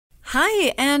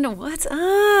Hi, and what's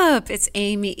up? It's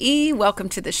Amy E. Welcome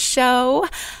to the show.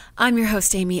 I'm your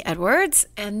host, Amy Edwards,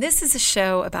 and this is a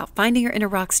show about finding your inner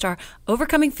rock star,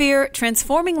 overcoming fear,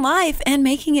 transforming life, and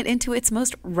making it into its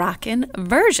most rockin'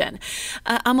 version.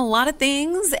 I'm a lot of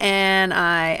things, and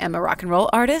I am a rock and roll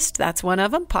artist. That's one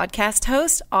of them. Podcast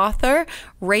host, author,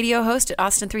 radio host at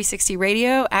Austin 360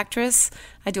 Radio, actress.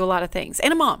 I do a lot of things,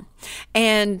 and a mom.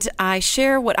 And I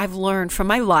share what I've learned from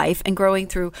my life and growing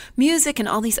through music and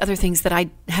all these other things that I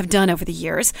have done over the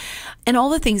years, and all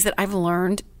the things that I've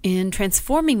learned in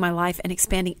transforming my life and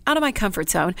expanding out of my comfort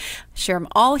zone. Share them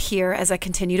all here as I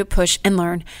continue to push and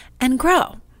learn and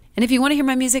grow. And if you want to hear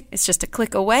my music, it's just a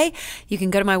click away. You can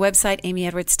go to my website,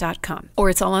 amyedwards.com, or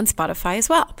it's all on Spotify as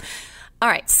well. All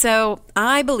right, so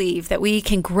I believe that we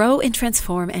can grow and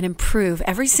transform and improve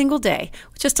every single day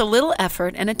with just a little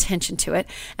effort and attention to it.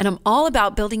 And I'm all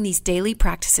about building these daily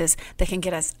practices that can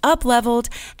get us up-leveled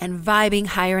and vibing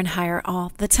higher and higher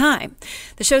all the time.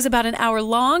 The show's about an hour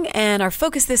long, and our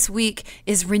focus this week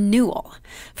is renewal.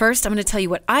 First, I'm going to tell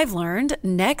you what I've learned.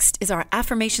 Next is our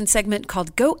affirmation segment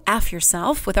called Go Aff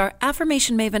Yourself with our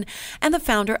affirmation maven and the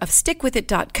founder of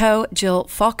StickWithIt.co, Jill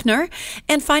Faulkner.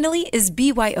 And finally is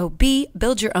BYOB,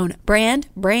 Build Your Own Brand,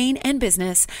 Brain, and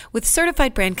Business with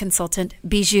certified brand consultant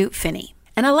Bijou Finney.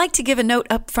 And I like to give a note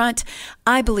up front.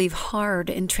 I believe hard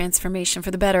in transformation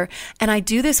for the better, and I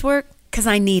do this work because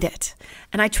I need it.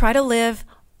 And I try to live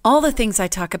all the things I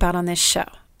talk about on this show.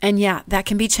 And yeah, that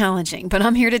can be challenging, but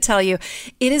I'm here to tell you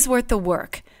it is worth the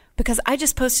work. Because I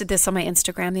just posted this on my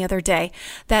Instagram the other day,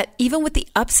 that even with the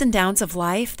ups and downs of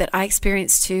life that I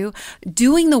experienced too,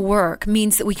 doing the work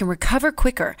means that we can recover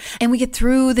quicker and we get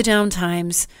through the down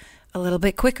times a little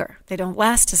bit quicker. They don't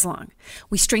last as long.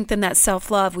 We strengthen that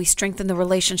self-love. We strengthen the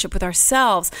relationship with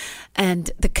ourselves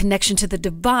and the connection to the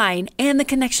divine and the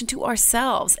connection to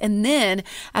ourselves. And then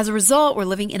as a result, we're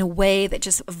living in a way that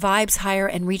just vibes higher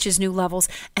and reaches new levels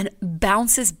and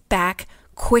bounces back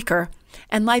quicker.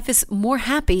 And life is more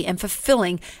happy and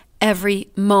fulfilling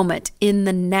every moment in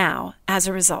the now as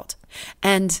a result.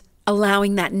 And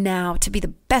allowing that now to be the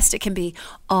best it can be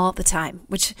all the time,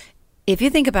 which if you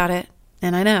think about it,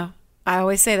 and I know, I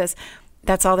always say this,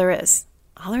 that's all there is.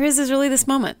 All there is really this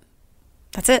moment.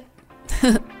 That's it.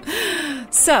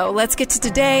 So let's get to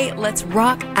today. Let's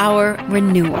rock our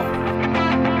renewal.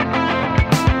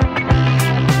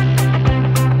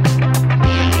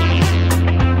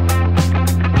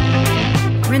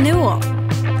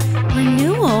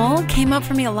 Renewal came up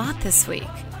for me a lot this week.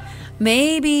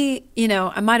 Maybe,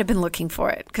 I might have been looking for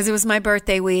it because it was my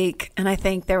birthday week. And I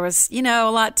think there was, a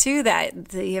lot to that.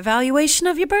 The evaluation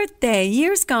of your birthday,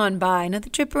 years gone by, another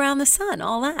trip around the sun,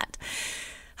 all that.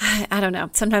 I don't know.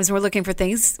 Sometimes when we're looking for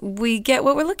things, we get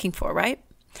what we're looking for, right?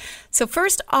 So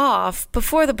first off,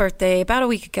 before the birthday, about a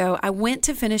week ago, I went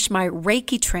to finish my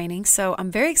Reiki training. So I'm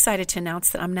very excited to announce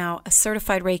that I'm now a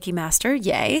certified Reiki master.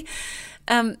 Yay.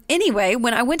 Anyway,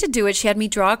 when I went to do it, she had me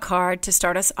draw a card to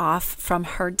start us off from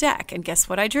her deck. And guess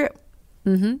what I drew?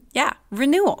 Yeah,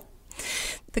 renewal.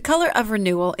 The color of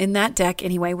renewal in that deck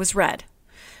anyway was red,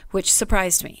 which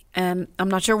surprised me. And I'm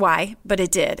not sure why, but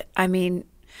it did. I mean,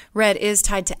 red is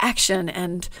tied to action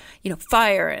and,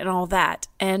 fire and all that.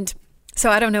 And so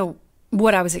I don't know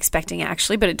what I was expecting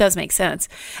actually, but it does make sense.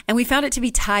 And we found it to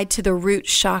be tied to the root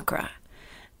chakra.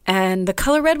 And the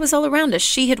color red was all around us.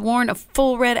 She had worn a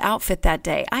full red outfit that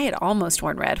day. I had almost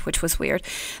worn red, which was weird.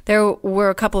 There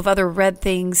were a couple of other red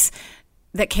things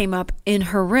that came up in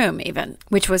her room even,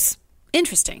 which was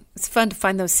interesting. It's fun to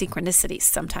find those synchronicities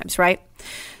sometimes, right?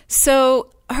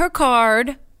 So her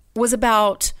card was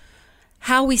about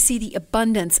how we see the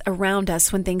abundance around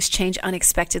us when things change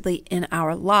unexpectedly in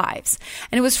our lives.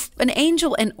 And it was an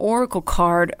angel and oracle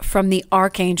card from the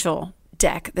Archangel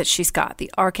deck that she's got,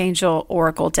 the Archangel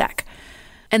Oracle deck.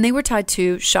 And they were tied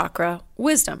to chakra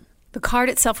wisdom. The card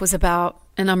itself was about,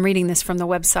 and I'm reading this from the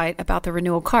website about the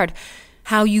renewal card,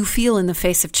 how you feel in the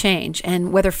face of change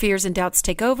and whether fears and doubts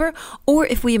take over or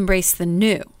if we embrace the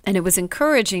new. And it was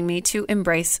encouraging me to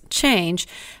embrace change,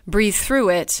 breathe through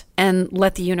it, and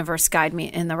let the universe guide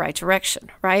me in the right direction,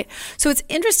 right? So it's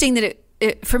interesting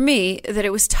that for me, that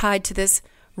it was tied to this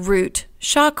root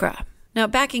chakra. Now,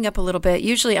 backing up a little bit,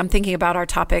 usually I'm thinking about our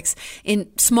topics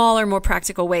in smaller, more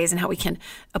practical ways and how we can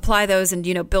apply those and,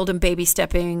 build them baby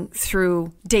stepping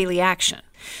through daily action.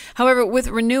 However, with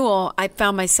renewal, I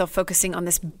found myself focusing on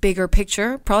this bigger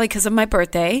picture, probably because of my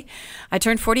birthday. I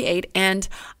turned 48 and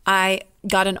I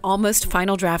got an almost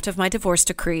final draft of my divorce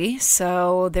decree.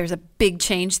 So there's a big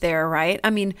change there, right?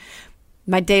 I mean,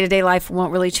 my day-to-day life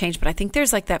won't really change, but I think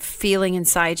there's like that feeling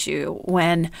inside you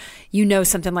when you know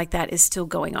something like that is still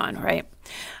going on, right?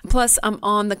 Plus, I'm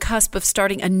on the cusp of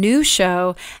starting a new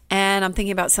show, and I'm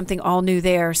thinking about something all new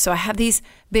there. So I have these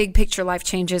big picture life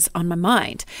changes on my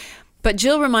mind. But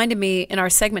Jill reminded me in our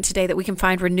segment today that we can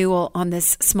find renewal on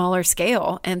this smaller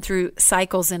scale and through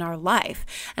cycles in our life.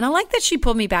 And I like that she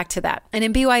pulled me back to that. And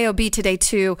in BYOB today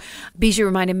too, Bijou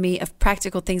reminded me of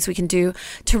practical things we can do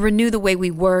to renew the way we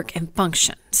work and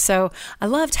function. So I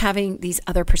loved having these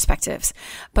other perspectives.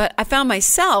 But I found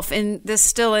myself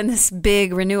still in this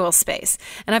big renewal space.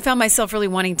 And I found myself really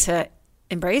wanting to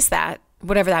embrace that,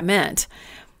 whatever that meant.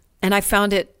 And I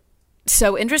found it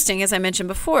so interesting, as I mentioned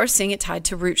before, seeing it tied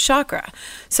to root chakra.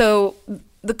 So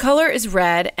the color is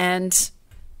red, and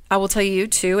I will tell you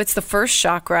too, it's the first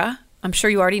chakra. I'm sure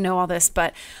you already know all this,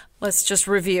 but let's just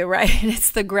review, right?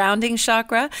 It's the grounding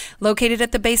chakra located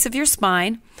at the base of your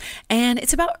spine, and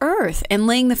it's about earth and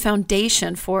laying the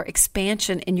foundation for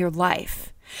expansion in your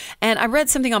life. And I read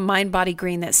something on Mind Body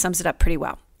Green that sums it up pretty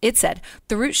well. It said,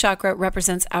 the root chakra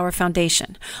represents our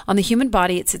foundation. On the human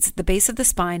body, it sits at the base of the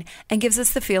spine and gives us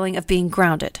the feeling of being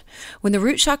grounded. When the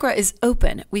root chakra is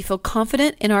open, we feel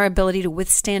confident in our ability to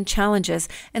withstand challenges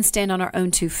and stand on our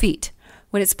own 2 feet.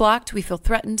 When it's blocked, we feel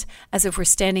threatened, as if we're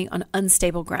standing on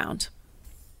unstable ground.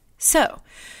 So,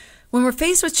 when we're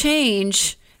faced with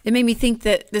change, it made me think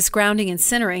that this grounding and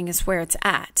centering is where it's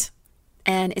at.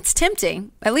 And it's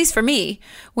tempting, at least for me,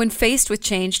 when faced with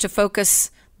change, to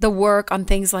focus the work on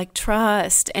things like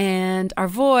trust and our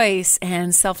voice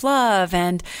and self-love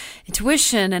and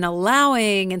intuition and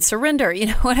allowing and surrender,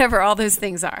 whatever all those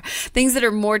things are, things that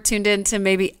are more tuned into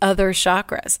maybe other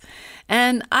chakras.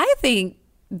 And I think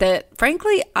that,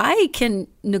 frankly, I can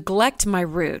neglect my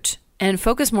root and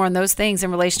focus more on those things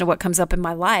in relation to what comes up in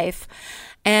my life.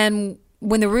 And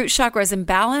when the root chakra is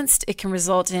imbalanced, it can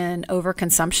result in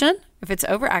overconsumption if it's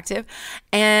overactive.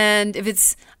 And if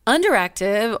it's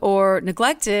underactive or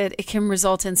neglected, it can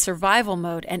result in survival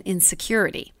mode and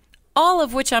insecurity, all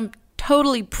of which I'm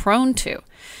totally prone to.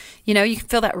 You can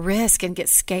feel that risk and get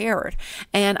scared.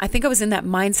 And I think I was in that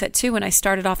mindset too when I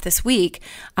started off this week.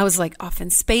 I was like off in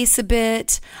space a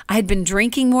bit. I had been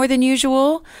drinking more than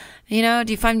usual. Do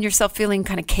you find yourself feeling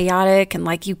kind of chaotic and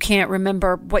like you can't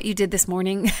remember what you did this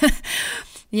morning?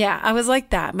 Yeah, I was like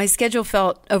that. My schedule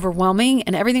felt overwhelming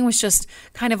and everything was just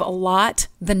kind of a lot.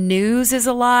 The news is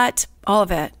a lot, all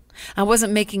of it. I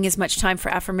wasn't making as much time for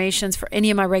affirmations, for any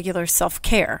of my regular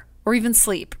self-care, or even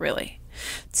sleep, really.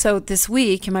 So this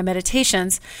week in my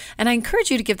meditations, and I encourage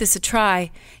you to give this a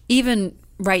try, even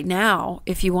right now,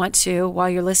 if you want to, while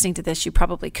you're listening to this, you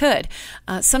probably could.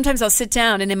 Sometimes I'll sit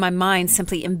down and in my mind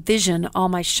simply envision all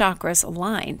my chakras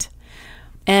aligned.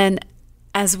 And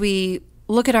as we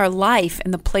look at our life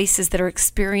and the places that are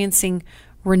experiencing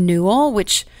renewal,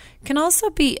 which can also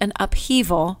be an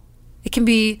upheaval. It can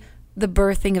be the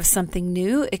birthing of something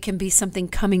new. It can be something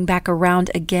coming back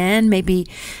around again, maybe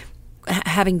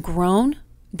having grown.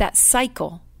 That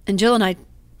cycle. And Jill and I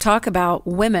talk about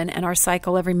women and our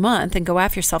cycle every month and Go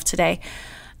After Yourself today.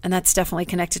 And that's definitely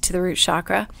connected to the root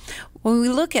chakra. When we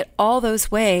look at all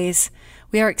those ways,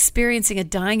 we are experiencing a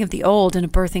dying of the old and a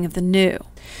birthing of the new.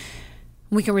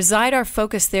 We can reside our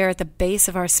focus there at the base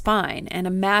of our spine and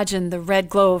imagine the red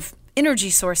glow of energy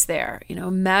source there.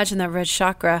 Imagine that red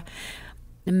chakra.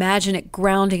 Imagine it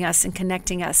grounding us and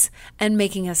connecting us and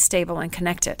making us stable and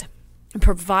connected and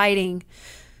providing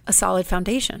a solid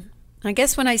foundation. I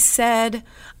guess when I said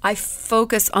I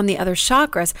focus on the other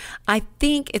chakras, I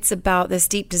think it's about this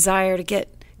deep desire to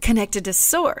get connected to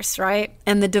source, right?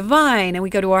 And the divine. And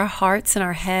we go to our hearts and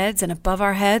our heads and above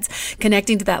our heads,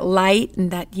 connecting to that light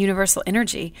and that universal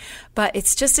energy. But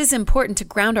it's just as important to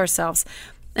ground ourselves.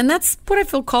 And that's what I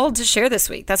feel called to share this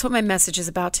week. That's what my message is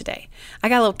about today. I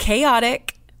got a little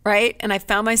chaotic, right? And I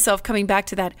found myself coming back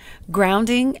to that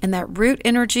grounding and that root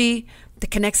energy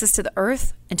that connects us to the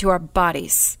earth and to our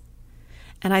bodies.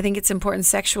 And I think it's important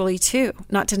sexually too,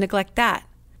 not to neglect that.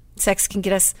 Sex can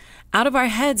get us out of our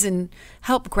heads and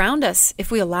help ground us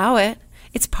if we allow it.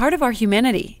 It's part of our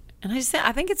humanity. And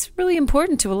I think it's really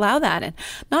important to allow that and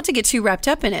not to get too wrapped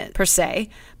up in it per se,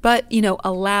 but,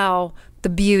 allow the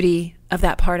beauty of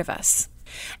that part of us.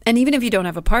 And even if you don't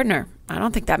have a partner, I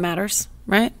don't think that matters,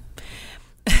 right?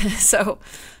 So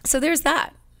there's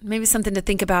that. Maybe something to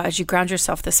think about as you ground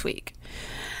yourself this week.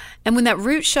 And when that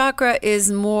root chakra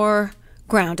is more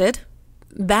grounded,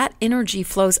 that energy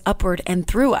flows upward and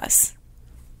through us.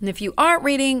 And if you aren't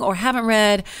reading or haven't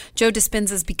read Joe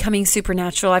Dispenza's Becoming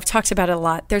Supernatural, I've talked about it a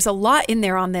lot. There's a lot in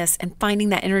there on this and finding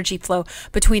that energy flow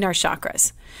between our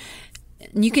chakras.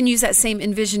 And you can use that same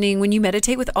envisioning when you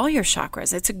meditate with all your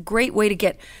chakras. It's a great way to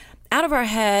get out of our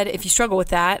head if you struggle with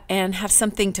that, and have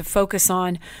something to focus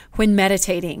on when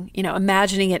meditating,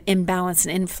 imagining it in balance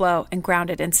and in flow and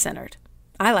grounded and centered.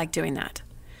 I like doing that.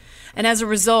 And as a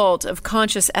result of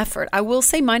conscious effort, I will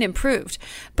say mine improved,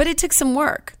 but it took some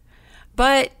work.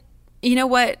 But you know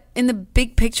what? In the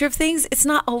big picture of things, it's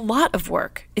not a lot of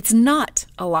work. It's not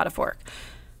a lot of work.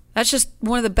 That's just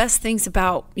one of the best things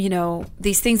about,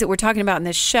 these things that we're talking about in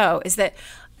this show is that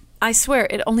I swear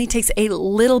it only takes a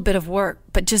little bit of work,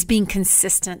 but just being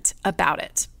consistent about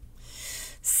it.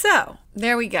 So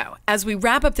there we go. As we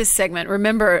wrap up this segment,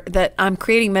 remember that I'm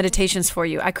creating meditations for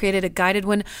you. I created a guided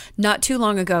one not too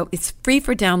long ago. It's free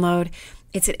for download.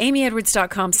 It's at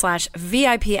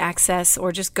amyedwards.com/VIP access,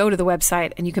 or just go to the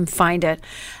website and you can find it.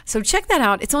 So check that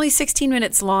out. It's only 16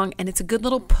 minutes long, and it's a good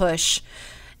little push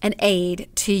and aid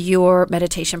to your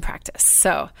meditation practice.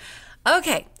 So,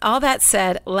 okay, all that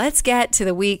said, let's get to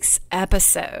the week's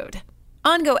episode.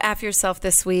 On Go Aff Yourself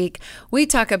this week, we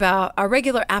talk about our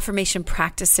regular affirmation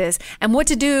practices and what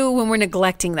to do when we're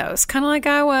neglecting those, kind of like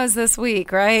I was this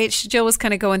week, right? Jill was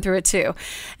kind of going through it too.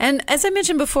 And as I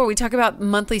mentioned before, we talk about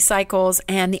monthly cycles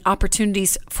and the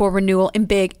opportunities for renewal in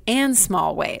big and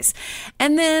small ways.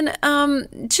 And then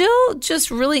Jill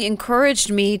just really encouraged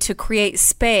me to create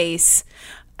space,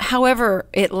 however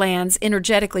it lands,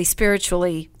 energetically,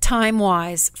 spiritually,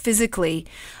 time-wise, physically,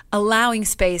 allowing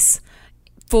space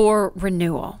for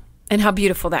renewal, and how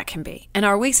beautiful that can be. And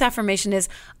our week's affirmation is,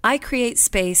 I create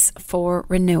space for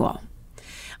renewal.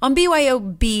 On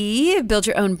BYOB, Build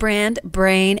Your Own Brand,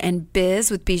 Brain, and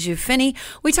Biz with Bijou Finney,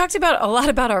 we talked about a lot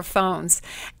about our phones.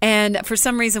 And for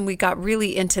some reason, we got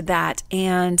really into that.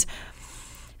 And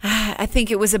I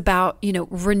think it was about,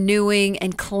 renewing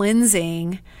and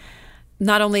cleansing,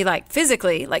 not only like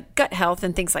physically, like gut health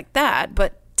and things like that,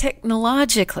 but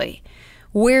technologically.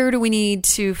 Where do we need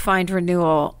to find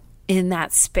renewal in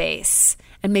that space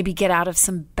and maybe get out of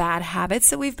some bad habits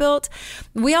that we've built?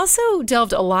 We also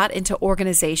delved a lot into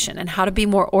organization and how to be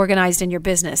more organized in your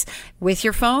business with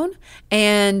your phone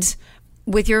and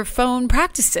with your phone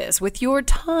practices, with your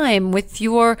time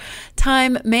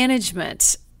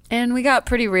management. And we got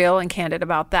pretty real and candid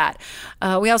about that.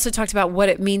 We also talked about what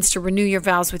it means to renew your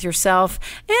vows with yourself.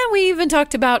 And we even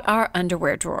talked about our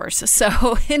underwear drawers.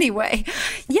 So anyway,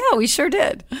 yeah, we sure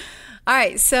did. All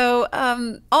right. So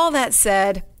all that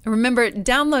said, remember,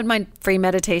 download my free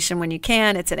meditation when you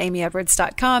can. It's at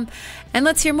amyedwards.com. And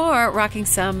let's hear more Rocking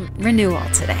Some Renewal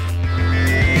today.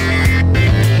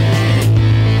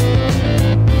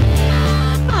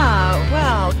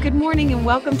 Well, good morning and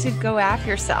welcome to Go Aff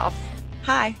Yourself.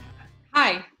 Hi.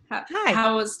 Hi. Hi.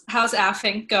 How's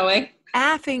affing going?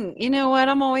 Affing. You know what?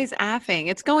 I'm always affing.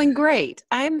 It's going great.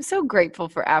 I'm so grateful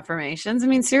for affirmations. I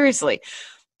mean, seriously,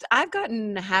 I've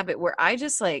gotten in a habit where I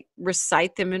just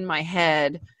recite them in my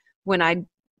head when I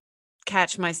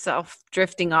catch myself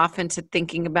drifting off into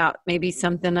thinking about maybe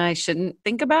something I shouldn't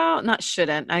think about. Not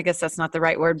shouldn't. I guess that's not the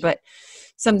right word, but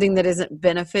something that isn't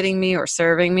benefiting me or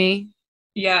serving me.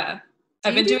 Yeah.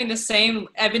 I've been doing the same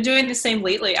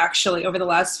lately, actually. Over the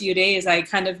last few days, I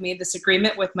kind of made this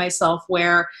agreement with myself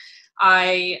where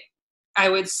I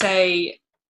would say,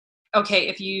 okay,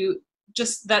 if you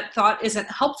just, that thought isn't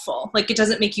helpful, like it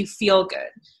doesn't make you feel good.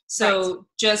 So right.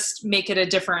 Just make it a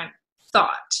different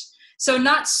thought. So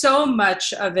not so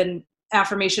much of an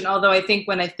affirmation, although I think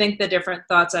when I think the different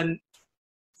thoughts, I'm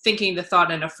thinking the thought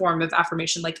in a form of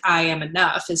affirmation, like I am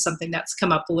enough, is something that's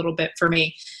come up a little bit for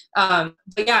me. But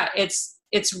yeah, it's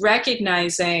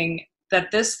recognizing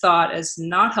that this thought is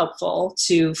not helpful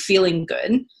to feeling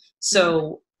good.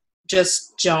 So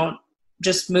just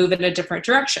move in a different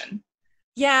direction.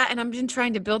 Yeah. And I've been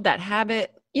trying to build that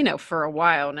habit, for a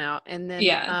while now. And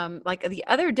then, like the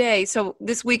other day, so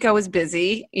this week I was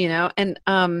busy, and,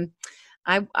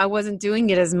 I wasn't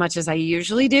doing it as much as I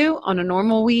usually do on a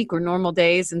normal week or normal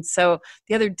days. And so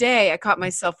the other day I caught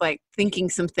myself thinking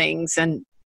some things and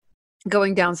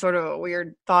going down sort of a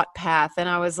weird thought path. And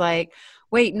I was like,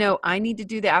 wait, no, I need to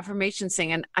do the affirmations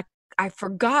thing. And I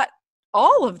forgot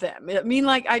all of them. I mean,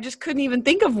 I just couldn't even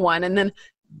think of one. And then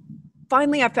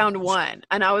finally I found one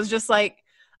and I was just like,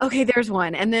 okay, there's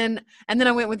one. And then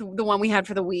I went with the one we had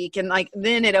for the week. And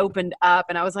then it opened up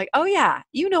and I was like, oh yeah,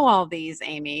 all these,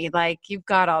 Amy, you've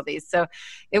got all these. So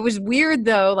it was weird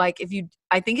though. I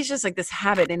think it's just this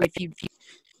habit. And if you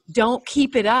don't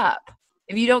keep it up,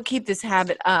 if you don't keep this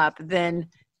habit up, then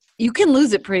you can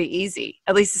lose it pretty easy.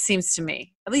 At least it seems to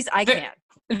me. At least I can.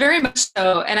 Very much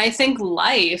so. And I think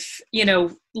life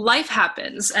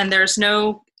happens and there's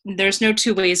no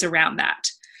two ways around that.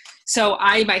 So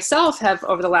I myself have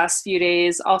over the last few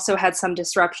days also had some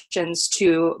disruptions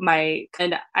to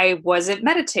and I wasn't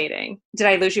meditating. Did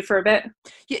I lose you for a bit?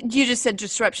 You just said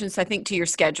disruptions, I think, to your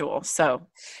schedule. So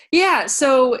Yeah.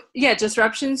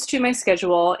 Disruptions to my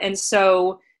schedule. And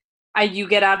so you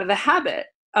get out of the habit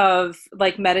of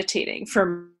like meditating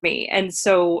for me. And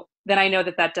so then I know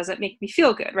that that doesn't make me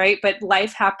feel good, right? But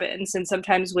life happens. And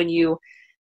sometimes when you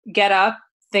get up,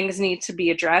 things need to be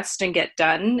addressed and get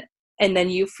done, and then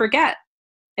you forget.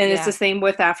 And it's the same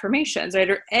with affirmations, right?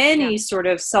 Or any sort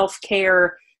of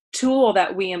self-care tool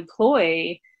that we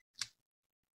employ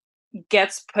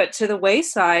gets put to the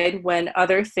wayside when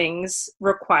other things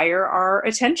require our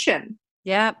attention.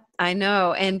 yeah, I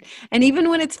know. And even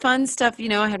when it's fun stuff,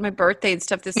 I had my birthday and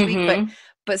stuff this week,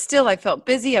 but still I felt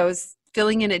busy. I was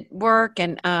filling in at work,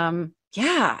 and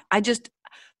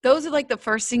those are like the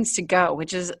first things to go,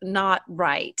 which is not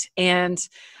right. And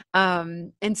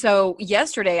so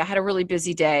yesterday I had a really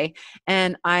busy day,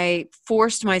 and I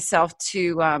forced myself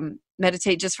to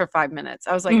meditate just for 5 minutes.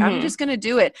 I was like, I'm just going to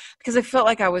do it, because I felt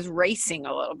like I was racing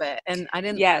a little bit, and I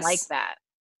didn't like that.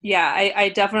 Yeah, I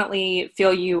definitely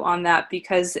feel you on that,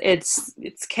 because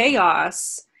it's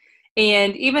chaos.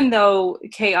 And even though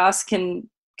chaos can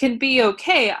be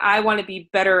okay, I want to be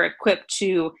better equipped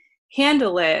to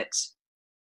handle it.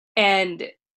 And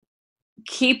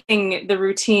keeping the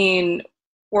routine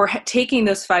or taking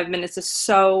those 5 minutes is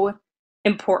so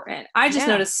important. I just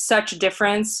noticed such a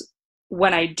difference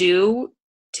when I do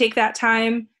take that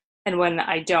time and when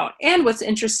I don't. And what's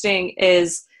interesting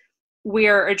is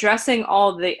we're addressing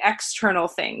all the external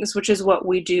things, which is what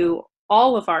we do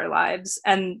all of our lives.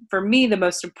 And for me, the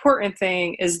most important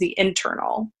thing is the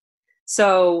internal.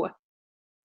 So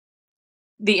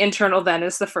the internal then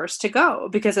is the first to go,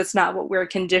 because it's not what we're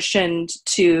conditioned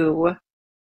to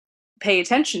pay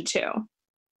attention to.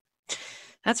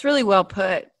 That's really well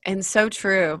put, and so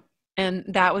true. And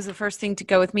that was the first thing to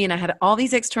go with me. And I had all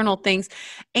these external things,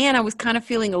 and I was kind of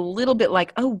feeling a little bit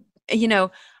like, I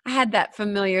had that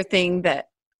familiar thing that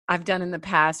I've done in the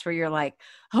past where you're like,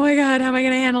 oh my God, how am I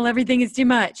going to handle everything? It's too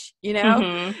much,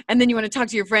 And then you want to talk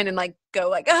to your friend and like go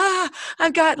like,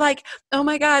 I've got like, oh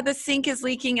my God, the sink is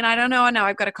leaking and I don't know. And now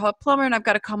I've got to call a plumber, and I've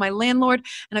got to call my landlord,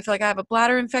 and I feel like I have a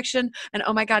bladder infection, and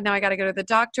oh my God, now I got to go to the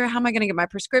doctor. How am I going to get my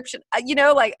prescription?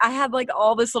 Like I had like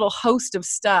all this little host of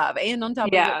stuff. And on top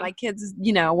of it, my kids,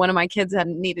 one of my kids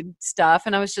hadn't needed stuff,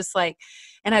 and I was just like,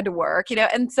 and I had to work,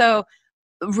 and so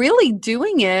really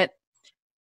doing it,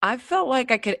 I felt like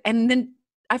I could, and then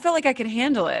I felt like I could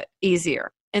handle it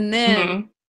easier. And then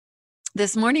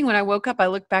this morning when I woke up, I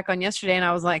looked back on yesterday and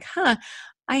I was like, I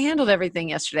handled everything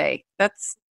yesterday.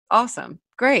 That's awesome.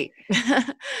 Great.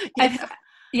 I've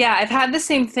had the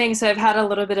same thing. So I've had a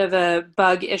little bit of a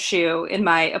bug issue in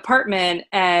my apartment,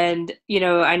 and,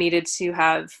 I needed to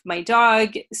have my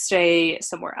dog stay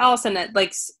somewhere else. And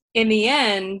like in the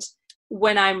end,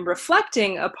 when I'm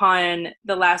reflecting upon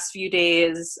the last few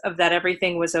days of that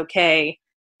everything was okay,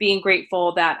 being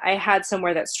grateful that I had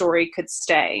somewhere that Story could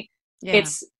stay. Yeah.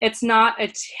 It's not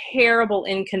a terrible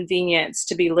inconvenience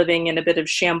to be living in a bit of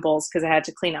shambles, because I had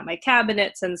to clean out my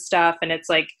cabinets and stuff. And it's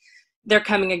like, they're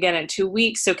coming again in 2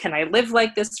 weeks. So can I live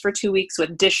like this for 2 weeks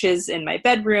with dishes in my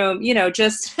bedroom?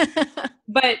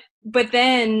 But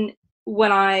then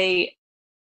when I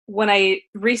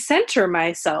recenter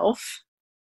myself,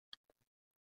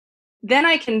 then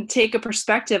I can take a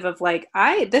perspective of like,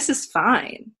 this is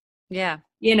fine. Yeah.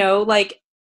 Like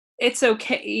it's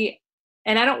okay.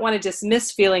 And I don't want to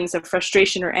dismiss feelings of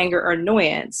frustration or anger or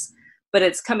annoyance, but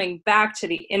it's coming back to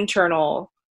the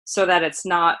internal so that it's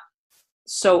not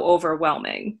so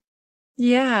overwhelming.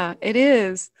 Yeah, it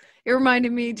is. It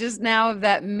reminded me just now of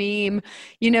that meme,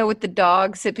 with the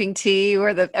dog sipping tea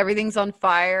where everything's on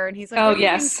fire and he's like, oh,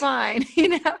 everything's yes. fine,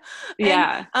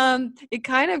 Yeah. And, it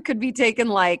kind of could be taken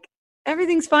like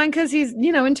everything's fine because he's,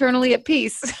 internally at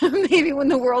peace, maybe when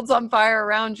the world's on fire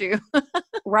around you.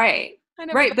 Right.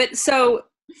 Right. But so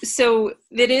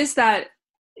it is that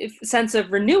sense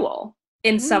of renewal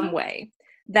in some way,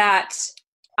 that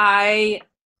I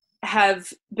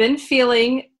have been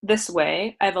feeling this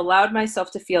way. I've allowed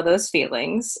myself to feel those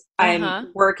feelings.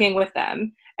 I'm working with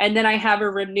them. And then I have a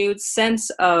renewed sense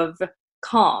of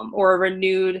calm or a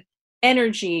renewed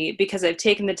energy because I've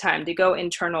taken the time to go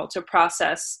internal to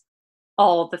process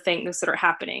all the things that are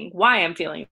happening, why I'm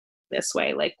feeling this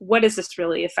way, like what is this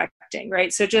really affecting,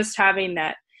 right? So just having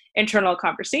that internal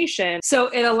conversation. So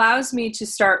it allows me to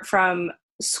start from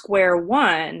square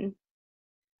one,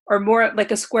 or more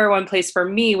like a square one place for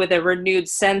me, with a renewed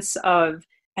sense of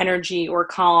energy or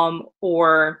calm,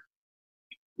 or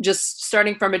just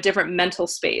starting from a different mental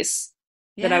space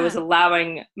that I was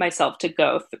allowing myself to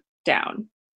go down.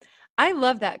 I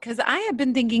love that because I have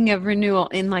been thinking of renewal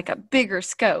in like a bigger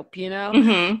scope, you know?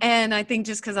 Mm-hmm. And I think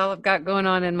just because all I've got going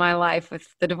on in my life with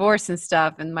the divorce and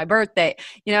stuff and my birthday,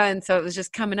 you know, and so it was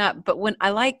just coming up. But when I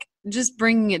like just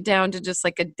bringing it down to just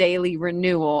like a daily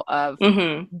renewal of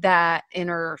Mm-hmm. that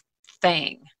inner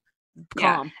thing,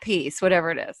 Yeah. calm, peace, whatever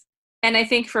it is. And I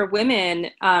think for women,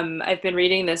 I've been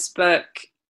reading this book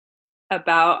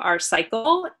about our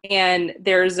cycle, and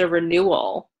there's a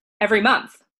renewal every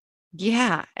month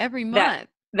Yeah, every that month.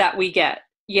 that we get,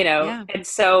 you know. Yeah. And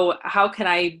so how can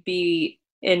I be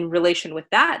in relation with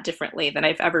that differently than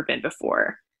I've ever been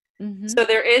before? Mm-hmm. So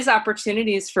there is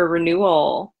opportunities for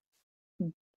renewal,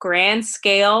 grand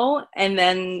scale, and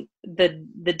then the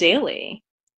daily.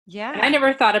 And I Yeah.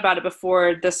 never thought about it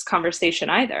before this conversation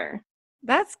either.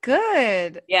 That's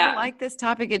good. I Yeah. like this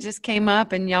topic. It just came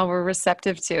up and y'all were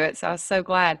receptive to it. So I was so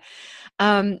glad.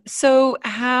 So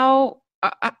how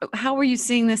were you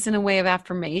seeing this in a way of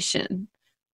affirmation?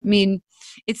 I mean,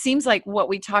 it seems like what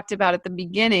we talked about at the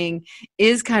beginning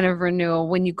is kind of renewal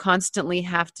when you constantly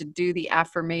have to do the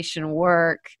affirmation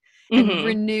work and Hmm.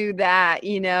 renew that,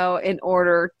 you know, in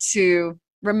order to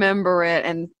remember it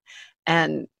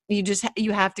and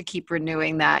you have to keep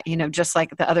renewing that, you know, just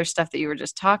like the other stuff that you were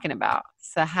just talking about.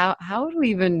 So how do we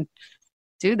even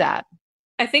do that?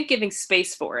 I think giving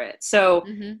space for it. So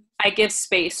Mm-hmm. I give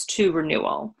space to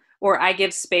renewal, or I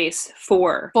give space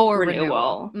for For renewal.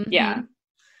 renewal. Mm-hmm. Yeah.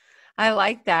 I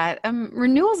like that.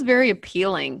 Renewal is very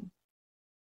appealing.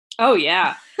 Oh,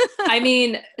 yeah. I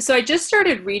mean, so I just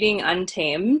started reading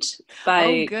Untamed Oh,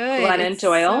 by good. Glennon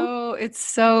Doyle. It's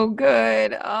so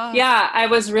good. Oh, Yeah, I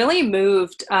was really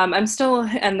moved. I'm still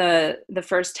in the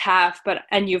first half, but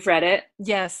and you've read it.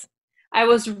 yes. I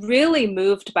was really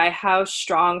moved by how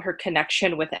strong her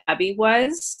connection with Abby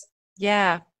was,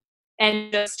 Yeah.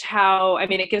 and just how, I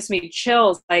mean, it gives me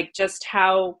chills, like just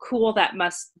how cool that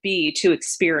must be to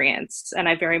experience. And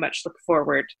I very much look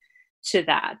forward to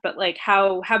that. But like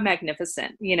how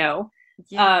magnificent, you know?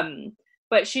 Yeah. Um,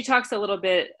 but she talks a little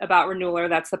bit about renewal, or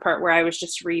that's the part where I was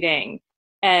just reading.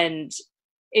 And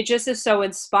it just is so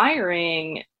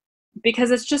inspiring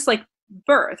because it's just like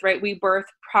birth, right? We birth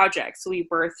projects, we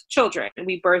birth children,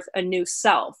 we birth a new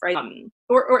self, right?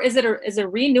 Or is it a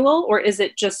renewal, or is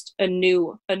it just a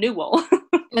newal,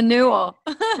 Renewal.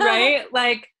 right?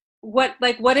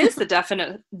 What is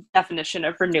the definition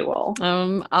of renewal?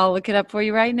 I'll look it up for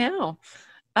you right now.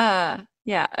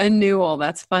 Yeah, renewal.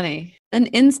 That's funny. An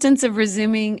instance of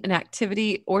resuming an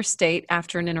activity or state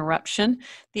after an interruption,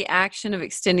 the action of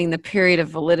extending the period of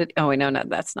validity. Oh, wait, no,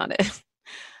 that's not it.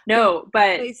 The No,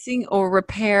 but replacing or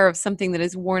repair of something that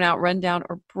is worn out, run down,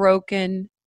 or broken.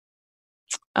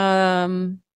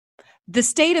 Um, the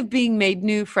state of being made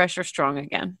new, fresh, or strong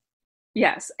again.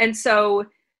 yes. And so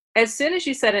as soon as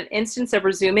you said an instance of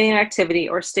resuming an activity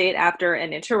or state after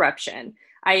an interruption,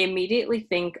 I immediately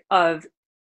think of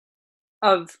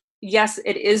yes,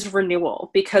 it is renewal,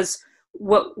 because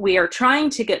what we are trying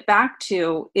to get back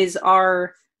to is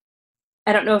our,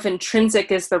 I don't know if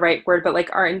intrinsic is the right word, but like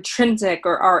our intrinsic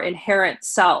or our inherent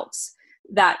selves,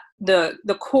 that the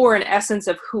core and essence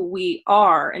of who we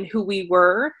are and who we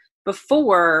were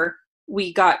before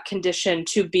we got conditioned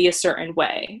to be a certain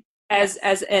way. As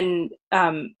in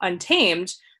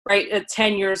Untamed, right? At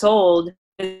 10 years old,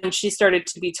 and she started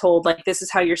to be told, like, this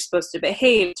is how you're supposed to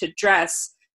behave, to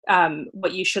dress,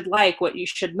 what you should like, what you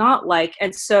should not like.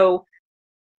 And so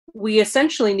we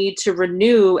essentially need to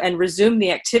renew and resume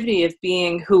the activity of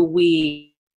being who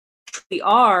we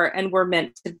are and we're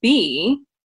meant to be,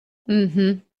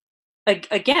 Mm-hmm.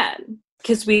 again,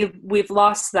 because we've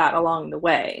lost that along the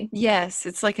way. Yes,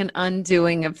 it's like an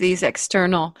undoing of these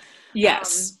external um,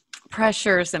 Yes.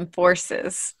 pressures and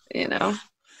forces, you know.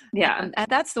 Yeah. And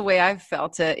that's the way I've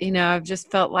felt it. You know, I've just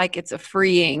felt like it's a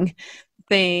freeing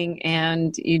thing.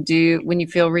 And you do, when you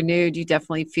feel renewed, you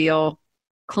definitely feel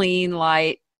clean,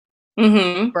 light,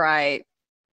 Mm-hmm. bright,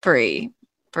 free,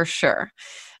 for sure.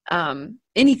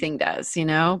 Anything does, you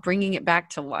know, bringing it back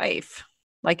to life.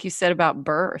 Like you said about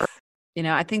birth, you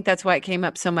know, I think that's why it came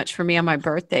up so much for me on my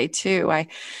birthday too.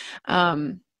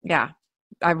 Yeah,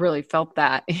 I really felt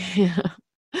that. Just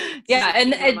Yeah. a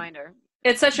And good reminder.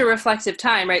 it's such a reflective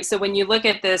time, right? So when you look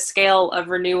at the scale of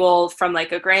renewal from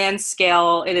like a grand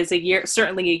scale, it is a year,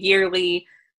 certainly a yearly,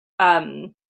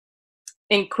 um,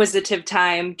 inquisitive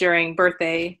time during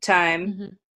birthday time, Mm-hmm.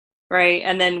 right?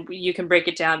 And then you can break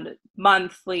it down to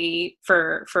monthly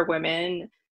for women.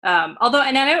 Although,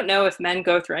 and I don't know if men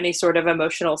go through any sort of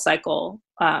emotional cycle,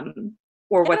 or I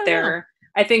what don't know. they're.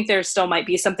 I think there still might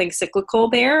be something cyclical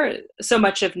there. So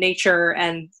much of nature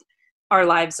and our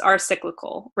lives are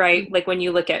cyclical, right? Like when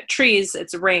you look at trees,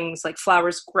 it's rings, like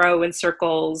flowers grow in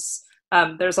circles.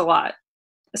 There's a lot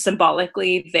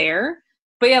symbolically there.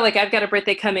 But yeah, like I've got a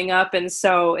birthday coming up. And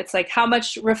so it's like, how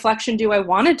much reflection do I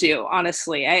want to do?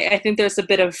 Honestly, I think there's a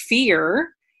bit of fear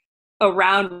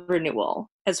around renewal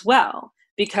as well,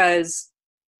 because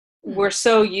we're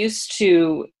so used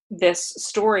to this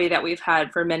story that we've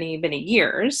had for many, many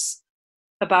years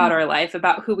about our life,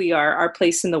 about who we are, our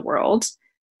place in the world,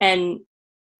 and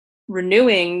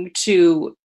renewing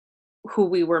to who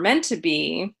we were meant to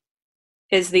be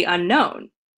is the unknown.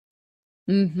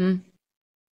 Mm-hmm.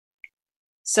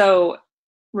 So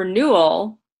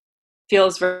renewal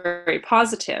feels very, very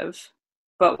positive.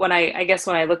 But when I guess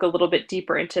when I look a little bit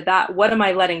deeper into that, what am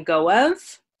I letting go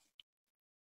of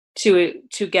to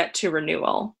get to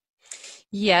renewal?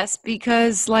 Yes,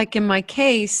 because like in my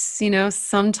case,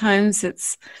 sometimes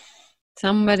it's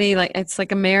somebody like it's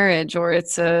like a marriage, or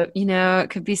it's it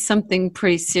could be something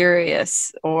pretty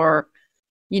serious, or,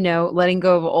 letting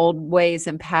go of old ways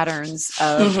and patterns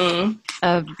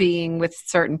of being with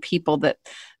certain people that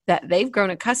they've grown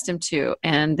accustomed to.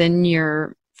 And then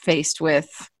you're faced with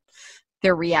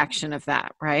their reaction of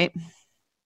that, right?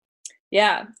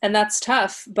 Yeah. And that's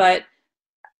tough, but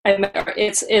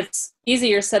it's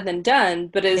easier said than done,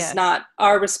 but it's Yes. not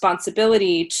our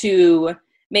responsibility to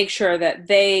make sure that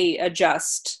they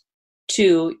adjust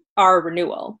to our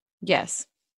renewal. Yes.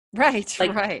 Right.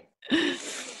 Like, right.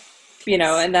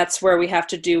 And that's where we have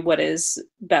to do what is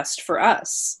best for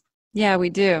us. Yeah,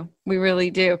 we do. We really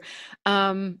do.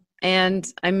 And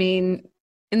I mean,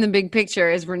 in the big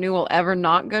picture, is renewal ever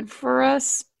not good for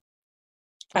us?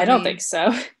 I don't think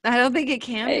so. I don't think it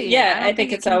can be. Yeah, I don't I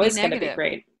think it it's can always be going to be negative.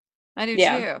 great. I do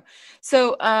Yeah. too.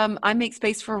 So I make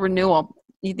space for renewal.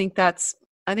 You think I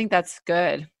think that's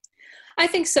good. I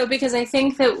think so, because I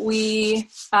think that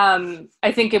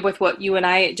I think with what you and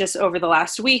I just over the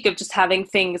last week of just having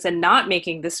things and not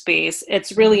making the space,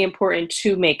 it's really important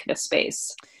to make the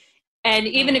space. And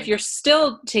even if you're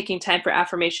still taking time for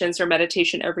affirmations or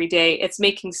meditation every day, it's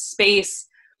making space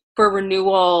for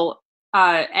renewal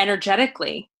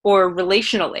energetically or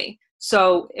relationally.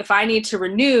 So if I need to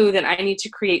renew, then I need to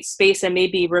create space and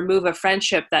maybe remove a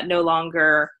friendship that no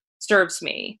longer serves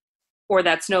me, or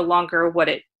that's no longer what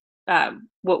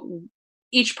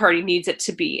each party needs it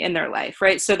to be in their life,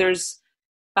 right? So there's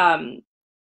like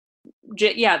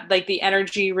the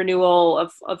energy renewal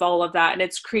of all of that, and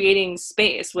it's creating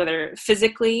space, whether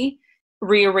physically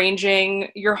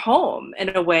rearranging your home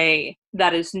in a way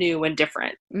that is new and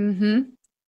different.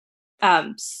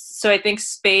 So I think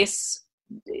space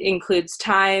includes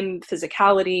time,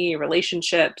 physicality,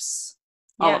 relationships,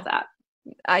 all of that.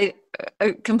 I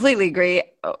completely agree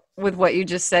with what you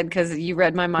just said, because you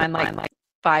read my mind like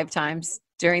 5 times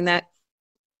during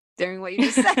what you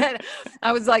just said.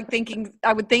 I was like thinking,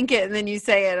 I would think it, and then you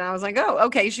say it, and I was like, oh,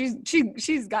 okay,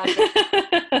 she's got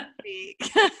it.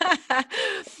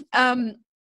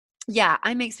 Yeah,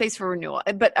 I make space for renewal.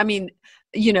 But I mean,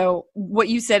 what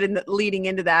you said leading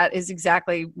into that is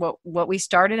exactly what we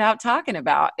started out talking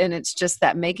about. And it's just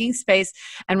that making space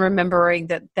and remembering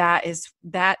that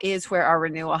is where our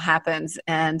renewal happens,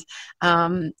 and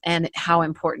how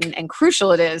important and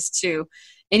crucial it is to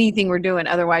anything we're doing.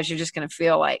 Otherwise, you're just going to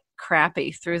feel like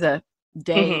crappy through the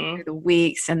day, through the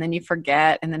weeks, and then you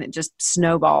forget, and then it just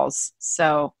snowballs.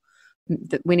 So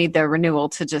we need the renewal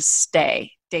to just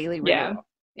stay daily renewal.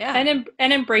 Yeah.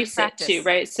 And embrace practice. It too,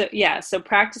 right? So so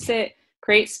practice it,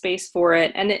 create space for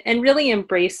it, and really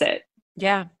embrace it.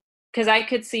 Yeah. Because I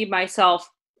could see myself,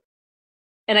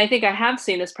 and I think I have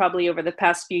seen this probably over the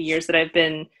past few years that I've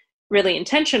been really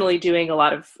intentionally doing a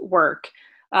lot of work,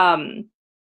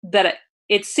 that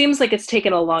it seems like it's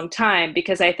taken a long time,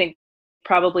 because I think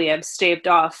probably I've staved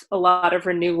off a lot of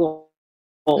renewal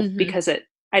because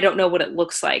I don't know what it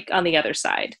looks like on the other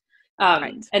side.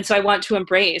 Right. And so I want to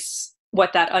embrace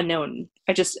what that unknown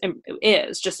just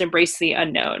embrace the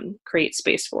unknown, create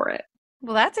space for it.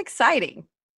 Well, that's exciting.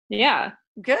 Yeah.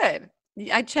 Good.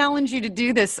 I challenge you to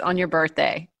do this on your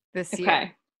birthday this year.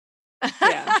 Okay.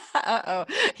 Yeah. Uh-oh.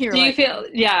 Do you feel,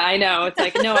 yeah, I know. It's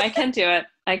like, no, I can do it.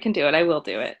 I can do it. I will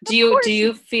do it. Do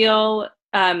you feel,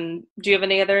 do you have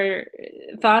any other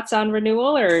thoughts on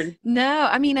renewal or? No,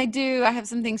 I mean, I do. I have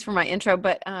some things for my intro,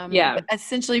 but but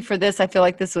essentially for this, I feel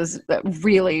like this was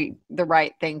really the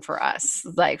right thing for us,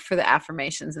 like for the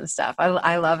affirmations and stuff.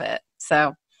 I love it.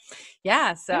 So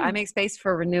yeah, I make space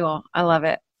for renewal. I love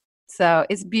it. So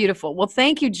it's beautiful. Well,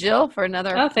 thank you, Jill, for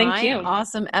another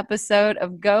awesome episode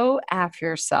of Go After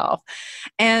Yourself.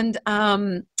 And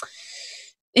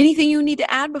anything you need to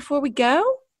add before we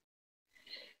go?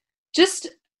 Just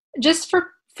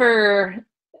for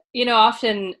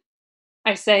often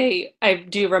I say I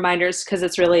do reminders because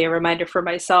it's really a reminder for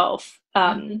myself.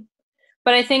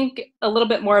 But I think a little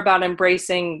bit more about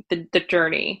embracing the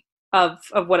journey of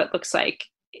what it looks like.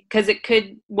 Because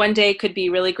one day could be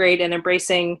really great and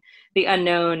embracing the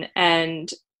unknown and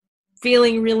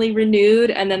feeling really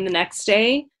renewed. And then the next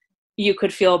day you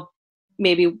could feel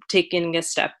maybe taking a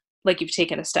step, like you've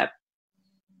taken a step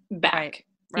back,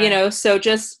 Right. so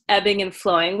just ebbing and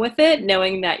flowing with it,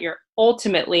 knowing that you're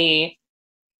ultimately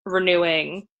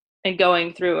renewing and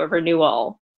going through a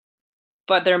renewal,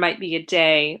 but there might be a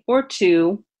day or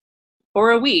two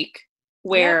or a week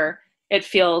where it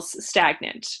feels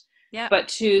stagnant. Yeah. But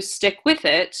to stick with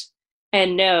it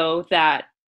and know that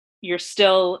you're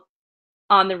still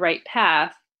on the right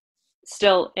path,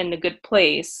 still in a good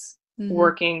place,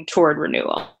 working toward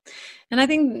renewal. And I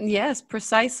think, yes,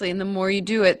 precisely. And the more you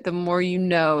do it, the more you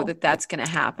know that that's going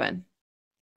to happen.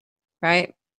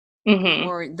 Right?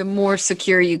 The more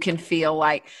secure you can feel,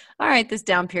 like, all right, this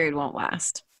down period won't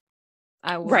last.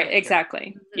 I will. Right,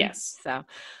 exactly. Yes. So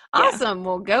awesome. Yeah.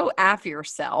 Well, go after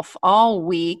yourself all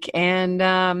week.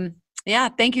 And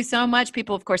thank you so much.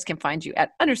 People, of course, can find you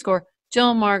at _Jill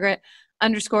Margaret_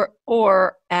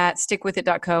 or at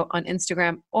stickwithit.co on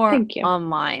Instagram or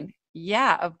online.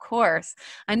 Yeah, of course.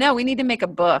 I know we need to make a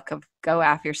book of Go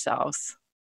After Yourselves.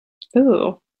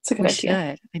 Ooh, that's a good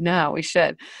idea. Should. I know we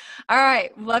should. All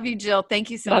right. Love you, Jill. Thank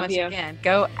you so much again.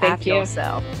 Go after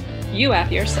yourself. You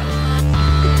after yourself.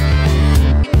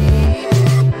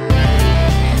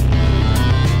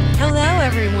 Hello,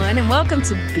 everyone, and welcome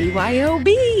to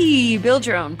BYOB. Build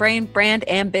your own brain, brand,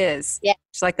 and biz. Yeah.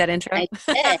 Just like that intro? I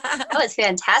did. Oh, it's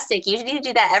fantastic. You need to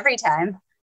do that every time.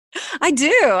 I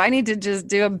do. I need to just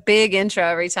do a big intro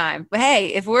every time. But hey,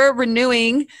 if we're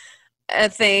renewing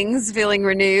things, feeling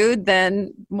renewed,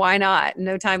 then why not?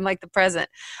 No time like the present.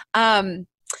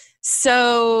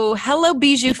 So hello,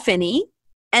 Bijou Finney.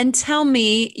 And tell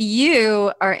me,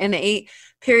 you are in a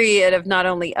period of not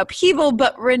only upheaval,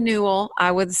 but renewal,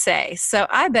 I would say. So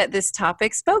I bet this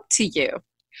topic spoke to you.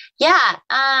 Yeah.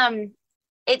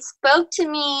 It spoke to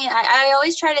me. I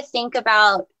always try to think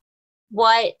about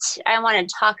what I want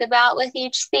to talk about with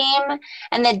each theme.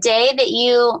 And the day that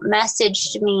you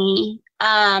messaged me,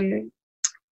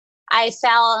 I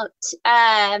felt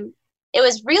it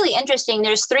was really interesting.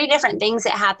 There's 3 different things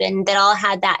that happened that all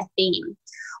had that theme.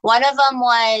 One of them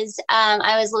was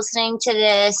I was listening to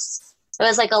this. It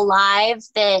was like a live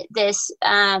that this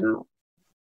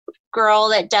girl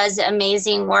that does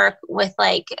amazing work with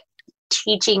like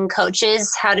teaching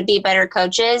coaches how to be better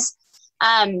coaches.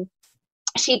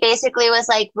 She basically was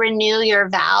like, renew your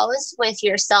vows with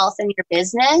yourself and your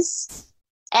business.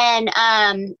 And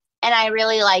I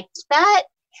really liked that.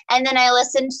 And then I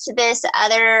listened to this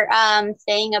other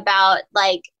thing about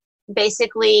like,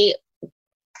 basically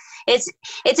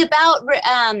it's about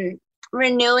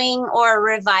renewing or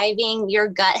reviving your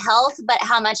gut health, but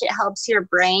how much it helps your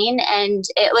brain. And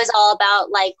it was all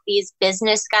about like these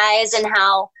business guys and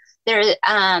how their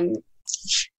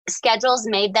schedules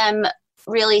made them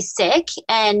really sick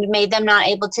and made them not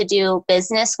able to do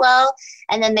business well.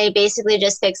 And then they basically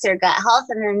just fixed their gut health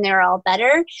and then they're all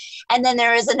better. And then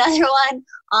there was another one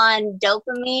on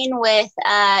dopamine with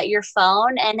your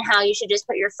phone and how you should just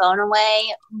put your phone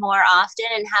away more often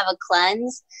and have a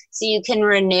cleanse so you can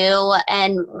renew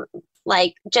and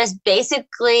like just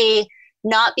basically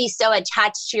not be so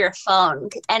attached to your phone.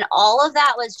 And all of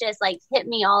that was just like hit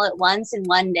me all at once in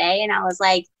one day. And I was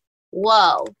like,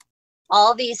 whoa,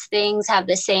 all these things have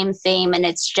the same theme. And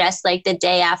it's just like the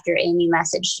day after Amy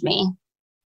messaged me.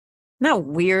 Isn't that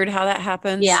weird how that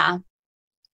happens? Yeah.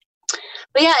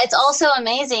 But yeah, it's also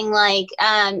amazing. Like,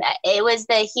 it was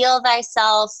the Heal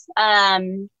Thyself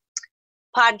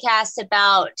podcast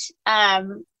about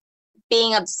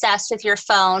being obsessed with your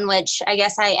phone, which I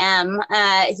guess I am.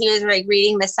 He was like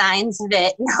reading the signs of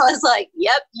it. And I was like,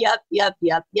 yep.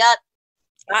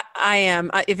 I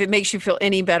am. If it makes you feel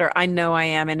any better, I know I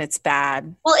am, and it's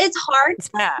bad. Well, it's hard. It's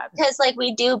bad. Because like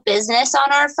we do business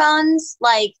on our phones.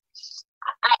 Like,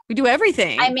 we do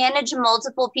everything. I manage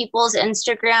multiple people's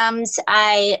Instagrams.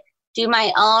 I do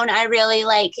my own. I really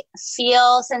like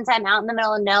feel, since I'm out in the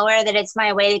middle of nowhere, that it's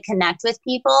my way to connect with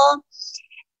people.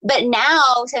 But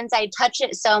now, since I touch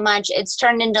it so much, it's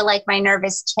turned into like my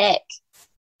nervous tick.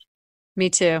 Me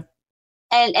too.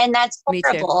 And that's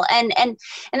horrible. And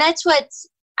that's what's,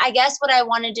 I guess what I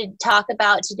wanted to talk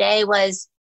about today was,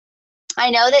 I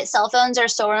know that cell phones are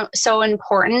so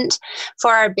important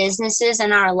for our businesses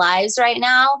and our lives right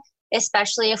now,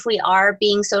 especially if we are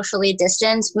being socially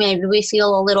distanced. Maybe we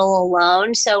feel a little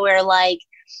alone. So we're like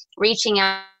reaching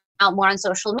out more on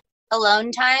social media.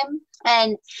 alone time.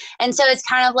 And so it's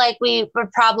kind of like we're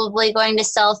probably going to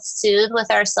self-soothe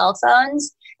with our cell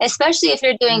phones, especially if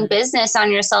you're doing business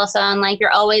on your cell phone. Like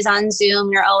you're always on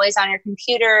Zoom, you're always on your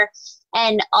computer,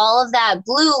 and all of that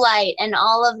blue light and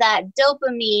all of that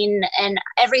dopamine and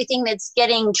everything that's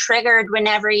getting triggered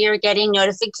whenever you're getting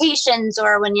notifications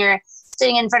or when you're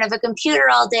sitting in front of a computer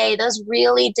all day, those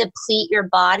really deplete your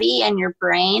body and your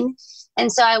brain. And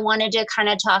so I wanted to kind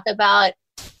of talk about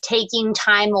taking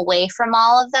time away from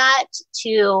all of that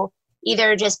to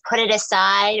either just put it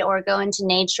aside or go into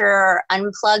nature or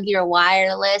unplug your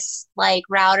wireless like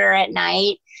router at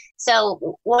night.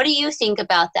 So what do you think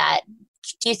about that?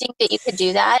 Do you think that you could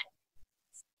do that?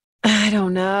 I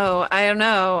don't know.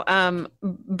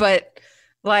 But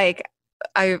like,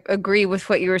 I agree with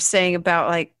what you were saying about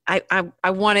like, I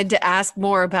wanted to ask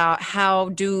more about how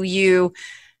do you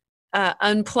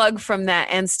unplug from that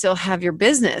and still have your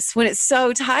business when it's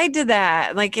so tied to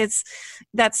that. Like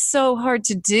that's so hard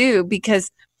to do because,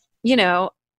 you know,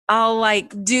 I'll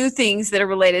like do things that are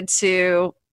related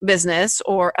to business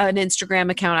or an Instagram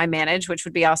account I manage, which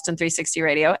would be Austin 360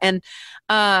 Radio. And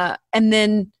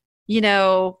then, you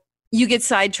know, you get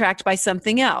sidetracked by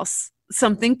something else,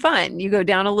 something fun. You go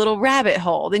down a little rabbit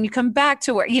hole, then you come back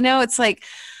to where, you know, it's like,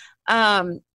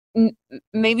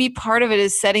 maybe part of it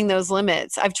is setting those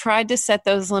limits. I've tried to set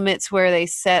those limits where they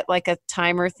set like a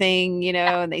timer thing, you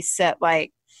know, and they set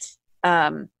like,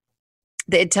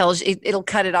 it tells you it'll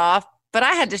cut it off. But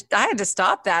I had to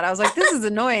stop that. I was like, this is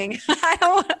annoying. I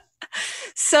don't want.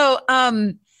 So,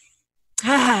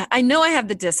 I know I have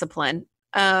the discipline.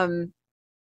 And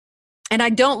I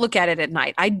don't look at it at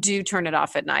night. I do turn it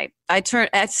off at night. I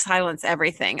silence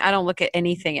everything. I don't look at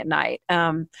anything at night.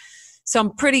 So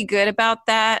I'm pretty good about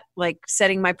that, like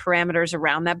setting my parameters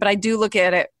around that. But I do look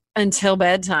at it until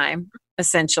bedtime,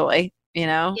 essentially, you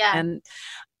know? Yeah.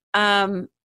 And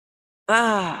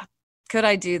could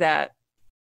I do that?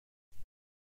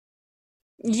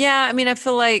 Yeah, I mean, I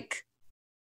feel like,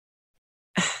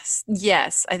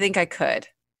 yes, I think I could.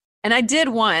 And I did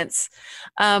once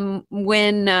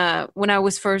when I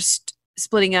was first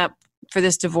splitting up for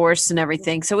this divorce and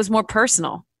everything. So it was more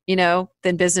personal, you know,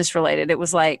 than business related. It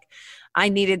was like I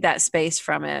needed that space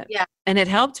from it. Yeah. And it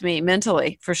helped me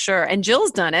mentally for sure. And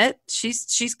Jill's done it.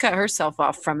 She's cut herself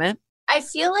off from it. I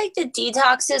feel like the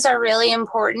detoxes are really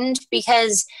important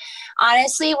because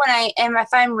honestly, if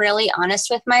I'm really honest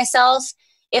with myself,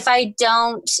 if I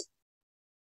don't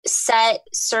set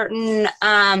certain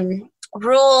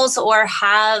rules or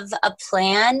have a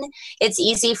plan, it's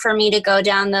easy for me to go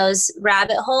down those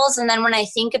rabbit holes. And then when I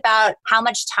think about how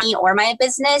much time or my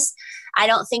business, I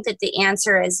don't think that the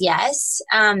answer is yes.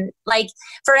 Like,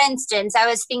 for instance, I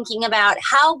was thinking about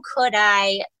how could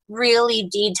I really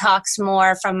detox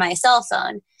more from my cell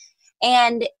phone?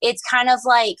 And it's kind of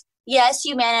like, yes,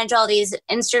 you manage all these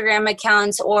Instagram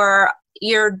accounts or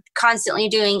you're constantly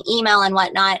doing email and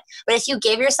whatnot. But if you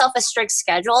give yourself a strict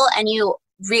schedule and you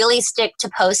really stick to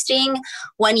posting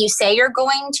when you say you're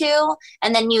going to,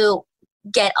 and then you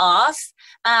get off,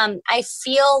 I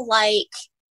feel like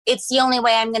it's the only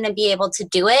way I'm going to be able to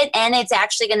do it. And it's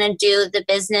actually going to do the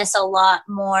business a lot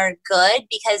more good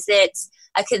because it's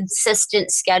a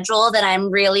consistent schedule that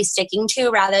I'm really sticking to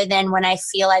rather than when I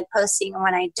feel like posting and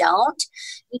when I don't.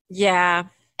 Yeah.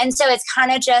 And so it's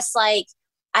kind of just like,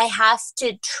 I have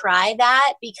to try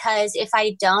that because if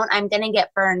I don't, I'm going to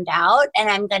get burned out and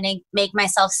I'm going to make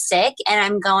myself sick and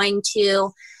I'm going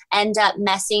to end up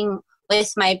messing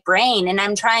with my brain. And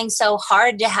I'm trying so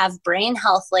hard to have brain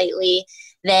health lately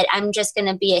that I'm just going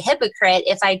to be a hypocrite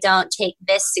if I don't take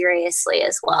this seriously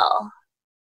as well.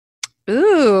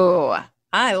 Ooh,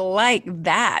 I like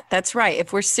that. That's right.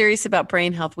 If we're serious about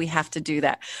brain health, we have to do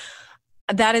that.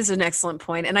 That is an excellent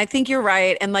point. And I think you're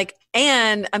right.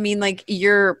 And I mean, like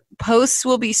your posts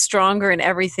will be stronger and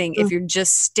everything if you're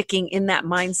just sticking in that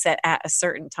mindset at a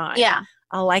certain time. Yeah.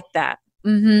 I like that.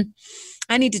 Mm-hmm.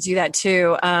 I need to do that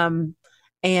too. And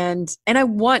I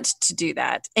want to do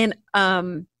that. And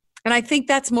I think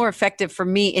that's more effective for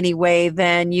me anyway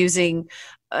than using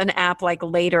an app like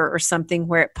Later or something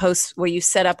where it posts, where you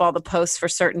set up all the posts for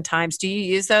certain times. Do you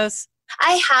use those?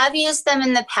 I have used them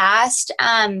in the past.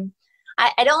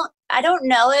 I don't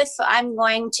know if I'm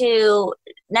going to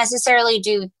necessarily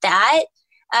do that.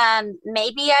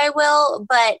 Maybe I will,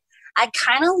 but I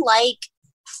kind of like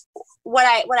what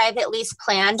I've at least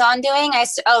planned on doing.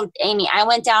 Amy, I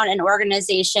went down an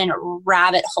organization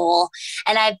rabbit hole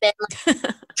and I've been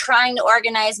trying to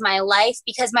organize my life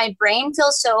because my brain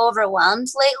feels so overwhelmed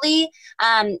lately.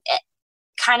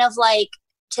 Kind of like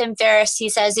Tim Ferriss, he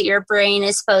says that your brain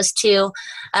is supposed to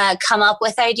come up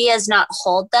with ideas, not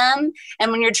hold them.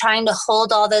 And when you're trying to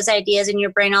hold all those ideas in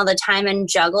your brain all the time and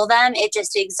juggle them, it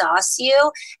just exhausts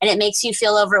you and it makes you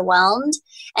feel overwhelmed.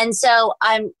 And so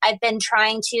I've been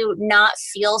trying to not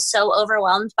feel so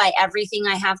overwhelmed by everything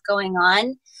I have going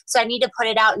on. So I need to put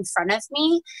it out in front of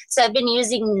me. So I've been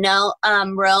using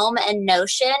Roam and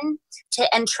Notion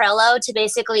and Trello to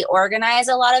basically organize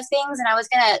a lot of things. And I was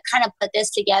going to kind of put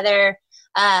this together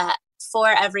for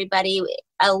everybody,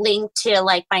 a link to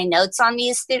like my notes on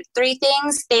these three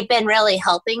things. They've been really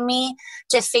helping me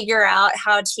to figure out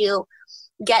how to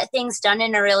get things done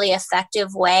in a really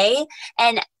effective way.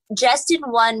 And just in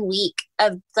 1 week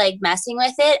of like messing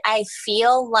with it, I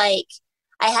feel like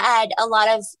I had a lot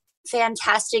of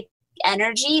fantastic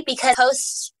energy because I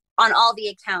post on all the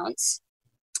accounts,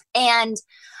 and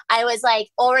I was like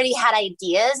already had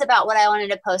ideas about what I wanted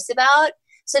to post about.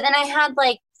 So then I had,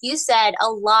 like you said,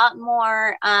 a lot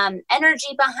more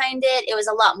energy behind it. It was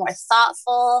a lot more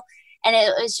thoughtful, and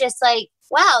it was just like,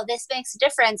 wow, this makes a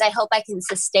difference. I hope I can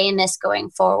sustain this going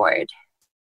forward.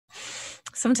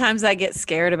 Sometimes I get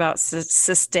scared about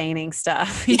sustaining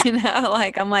stuff, you know,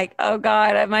 like I'm like, oh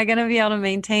God, am I going to be able to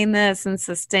maintain this and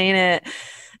sustain it?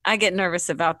 I get nervous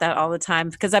about that all the time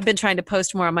because I've been trying to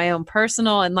post more on my own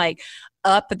personal and like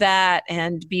up that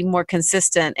and be more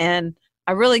consistent. And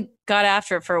I really got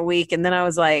after it for a week. And then I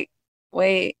was like,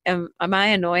 wait, am I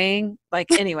annoying? Like,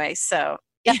 anyway, so.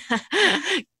 Yeah.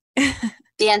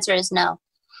 The answer is no.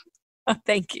 Oh,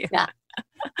 thank you. Yeah.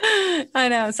 I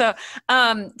know. So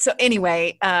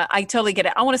anyway, I totally get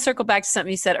it. I want to circle back to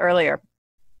something you said earlier.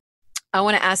 I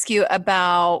want to ask you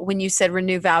about when you said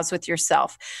renew vows with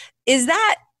yourself. Is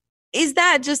that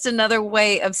just another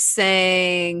way of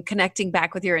saying connecting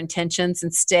back with your intentions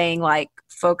and staying like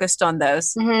focused on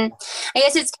those? Mm-hmm. I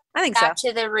guess it's back so.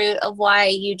 to the root of why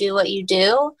you do what you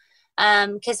do.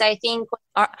 Because I think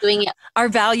doing it, our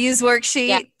values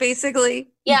worksheet, basically.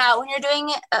 Yeah, when you're doing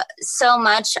it so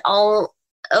much all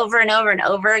over and over and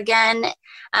over again,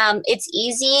 it's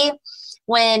easy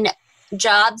when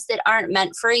jobs that aren't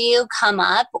meant for you come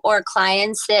up or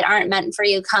clients that aren't meant for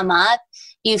you come up.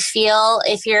 You feel,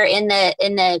 if you're in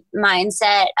the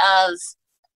mindset of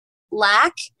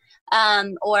lack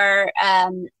or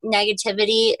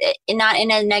negativity, not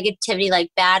in a negativity like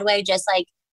bad way, just like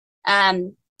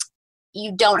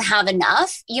you don't have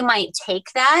enough, you might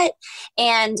take that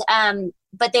and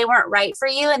but they weren't right for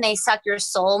you and they suck your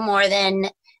soul more than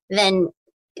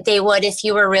they would if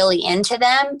you were really into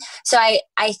them. So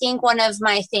I think one of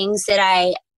my things that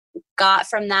I got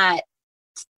from that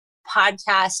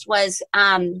podcast was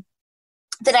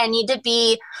that I need to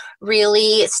be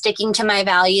really sticking to my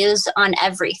values on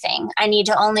everything. I need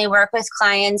to only work with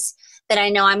clients that I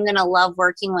know I'm going to love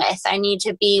working with. I need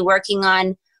to be working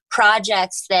on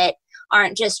projects that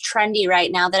aren't just trendy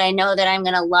right now, that I know that I'm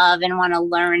going to love and want to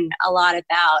learn a lot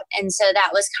about. And so that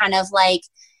was kind of like,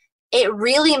 it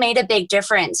really made a big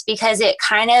difference because it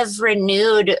kind of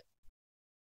reminded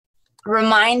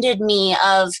me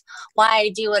of why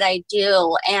I do what I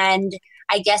do. And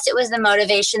I guess it was the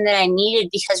motivation that I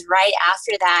needed because right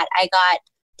after that, I got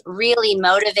really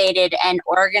motivated and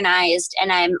organized,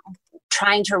 and I'm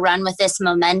trying to run with this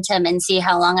momentum and see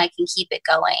how long I can keep it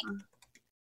going.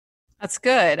 That's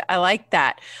good. I like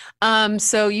that.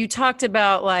 So you talked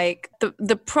about like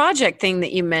the project thing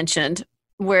that you mentioned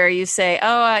where you say,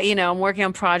 I'm working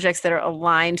on projects that are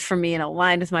aligned for me and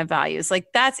aligned with my values. Like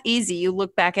that's easy. You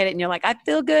look back at it and you're like, I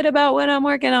feel good about what I'm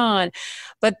working on.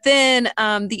 But then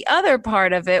the other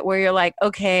part of it where you're like,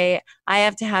 okay, I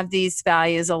have to have these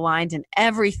values aligned in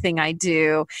everything I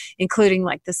do, including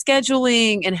like the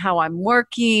scheduling and how I'm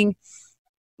working.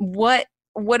 What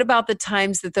about the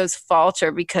times that those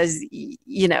falter because,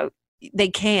 they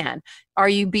can? Are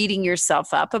you beating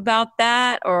yourself up about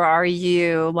that? Or are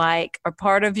you like, are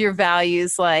part of your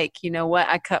values like, you know what,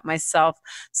 I cut myself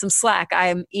some slack. I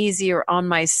am easier on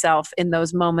myself in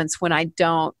those moments when I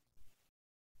don't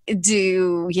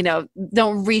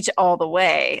reach all the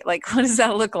way. Like, what does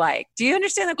that look like? Do you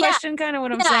understand the question, kind of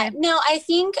what I'm saying? No, I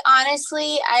think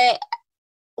honestly,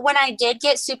 when I did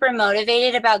get super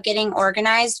motivated about getting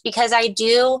organized, because I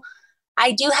do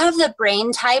have the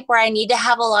brain type where I need to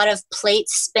have a lot of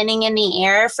plates spinning in the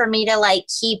air for me to like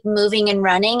keep moving and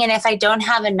running. And if I don't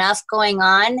have enough going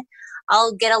on,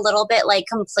 I'll get a little bit like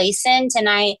complacent and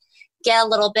I get a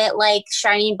little bit like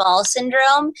shiny ball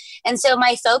syndrome. And so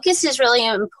my focus is really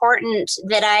important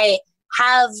that I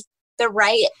have the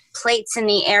right plates in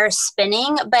the air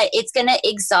spinning, but it's going to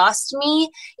exhaust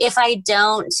me if I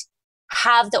don't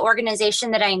have the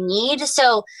organization that I need.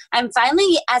 So I'm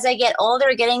finally, as I get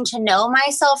older, getting to know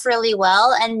myself really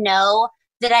well and know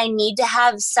that I need to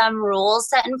have some rules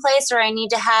set in place, or I need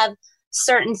to have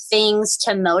certain things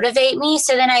to motivate me.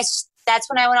 So then that's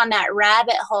when I went on that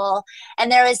rabbit hole.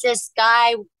 And there was this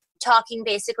guy talking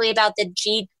basically about the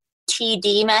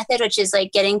GTD method, which is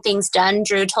like getting things done.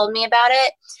 Drew told me about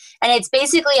it. And it's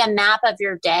basically a map of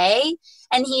your day.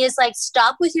 And he is like,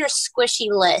 stop with your squishy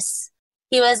lists.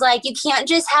 He was like, you can't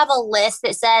just have a list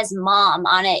that says mom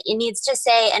on it. It needs to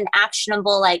say an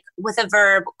actionable, like with a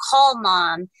verb, call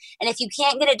mom. And if you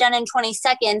can't get it done in 20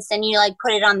 seconds, then you like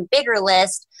put it on the bigger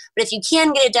list. But if you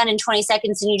can get it done in 20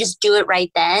 seconds, then you just do it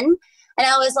right then. And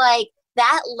I was like,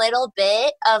 that little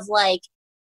bit of like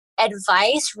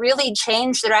advice really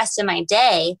changed the rest of my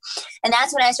day. And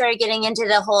that's when I started getting into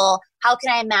the whole, how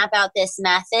can I map out this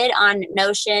method on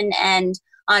Notion and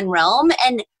on Roam?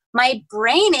 And my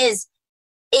brain is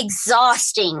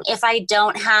exhausting if I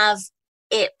don't have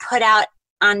it put out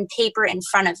on paper in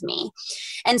front of me.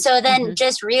 And so then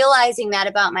just realizing that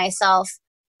about myself,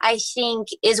 I think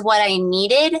is what I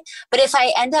needed. But if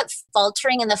I end up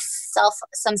faltering in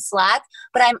some slack,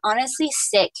 but I'm honestly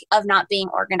sick of not being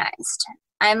organized.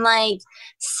 I'm like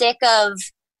sick of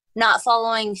not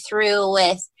following through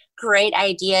with great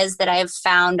ideas that I've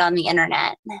found on the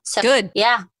internet. So good.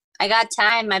 Yeah, I got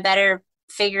time. I better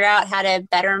figure out how to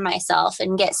better myself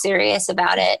and get serious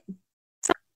about it.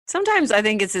 Sometimes I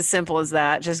think it's as simple as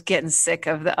that, just getting sick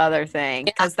of the other thing,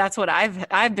 because that's what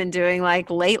I've been doing like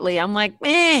lately. I'm like,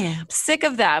 I'm sick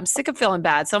of that. I'm sick of feeling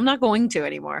bad, so I'm not going to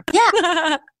anymore.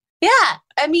 Yeah. Yeah.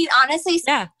 I mean, honestly,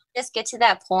 just get to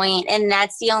that point, and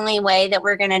that's the only way that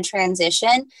we're going to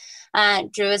transition.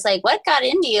 Drew was like, what got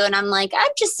into you? And I'm like,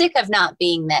 I'm just sick of not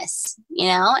being this, you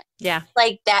know? Yeah.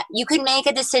 Like that, you can make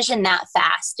a decision that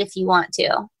fast if you want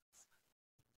to.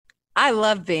 I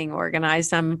love being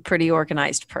organized. I'm a pretty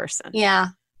organized person. Yeah.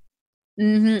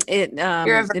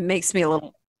 It makes me a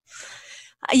little,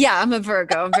 I'm a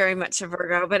Virgo. I'm very much a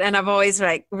Virgo, and I've always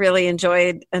like really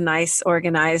enjoyed a nice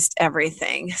organized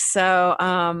everything. So,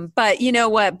 but you know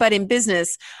what, but in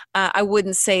business, I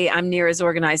wouldn't say I'm near as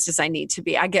organized as I need to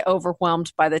be. I get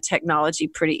overwhelmed by the technology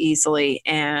pretty easily,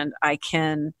 and I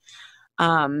can,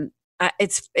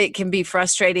 it can be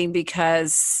frustrating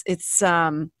because it's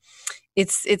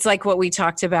like what we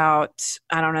talked about,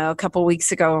 I don't know, a couple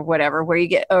weeks ago or whatever, where you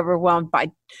get overwhelmed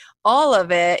by all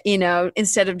of it, you know,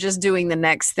 instead of just doing the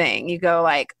next thing. You go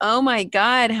like, oh my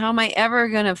God, how am I ever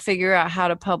going to figure out how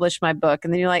to publish my book?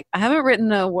 And then you're like, I haven't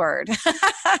written a word.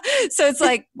 So it's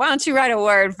like, why don't you write a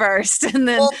word first? And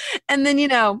then, you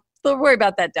know, we'll worry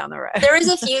about that down the road. There was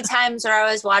a few times where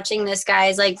I was watching this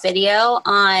guy's like video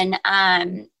on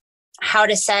how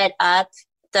to set up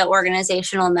the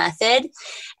organizational method.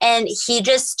 And he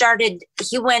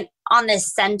went on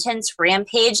this sentence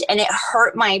rampage, and it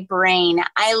hurt my brain.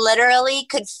 I literally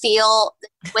could feel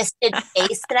the twisted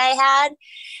face that I had.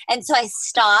 And so I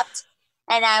stopped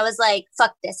and I was like,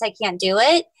 fuck this, I can't do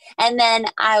it. And then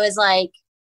I was like,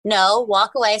 no,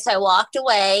 walk away. So I walked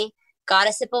away, got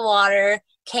a sip of water,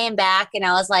 came back, and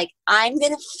I was like, I'm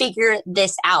going to figure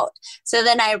this out. So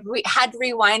then I had to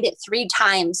rewind it 3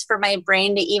 times for my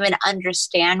brain to even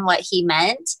understand what he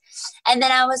meant. And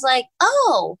then I was like,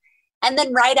 oh. And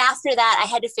then right after that, I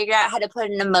had to figure out how to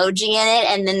put an emoji in it.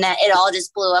 And then it all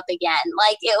just blew up again.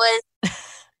 Like it was,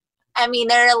 I mean,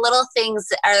 there are little things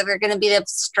that are going to be the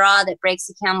straw that breaks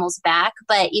the camel's back,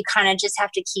 but you kind of just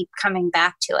have to keep coming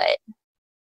back to it.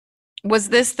 Was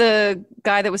this the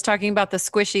guy that was talking about the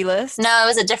squishy list? No, it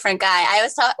was a different guy. I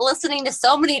was listening to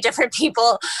so many different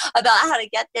people about how to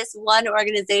get this one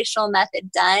organizational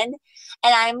method done.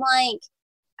 And I'm like,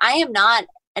 I am not.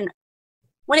 And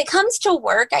when it comes to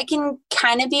work, I can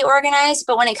kind of be organized.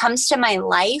 But when it comes to my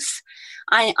life,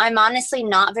 I'm honestly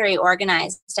not very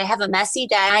organized. I have a messy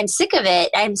day. I'm sick of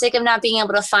it. I'm sick of not being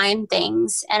able to find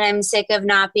things. And I'm sick of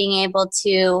not being able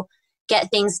to get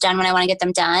things done when I want to get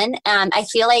them done. I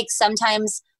feel like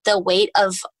sometimes the weight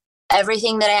of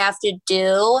everything that I have to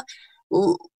do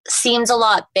seems a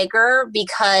lot bigger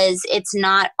because it's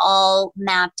not all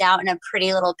mapped out in a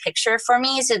pretty little picture for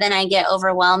me. So then I get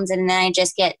overwhelmed and then I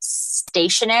just get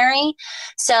stationary.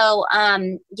 So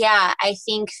I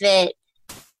think that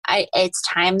it's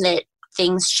time that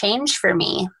things change for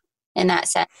me in that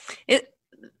sense.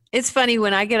 It's funny,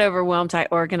 when I get overwhelmed, I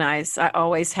organize. I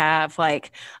always have,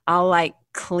 like, I'll like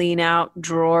clean out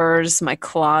drawers, my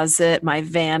closet, my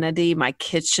vanity, my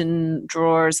kitchen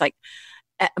drawers, like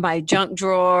my junk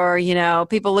drawer. You know,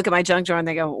 people look at my junk drawer and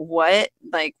they go, what?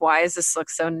 Like, why does this look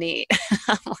so neat?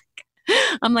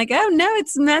 I'm like, oh no,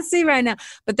 it's messy right now.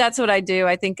 But that's what I do.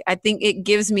 I think it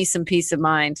gives me some peace of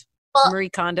mind. Well, Marie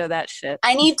Kondo that shit.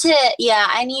 I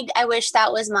wish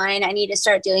that was mine. I need to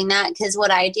start doing that because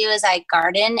what I do is I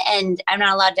garden and I'm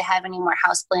not allowed to have any more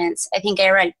houseplants. I think I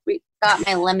already got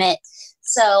my limit.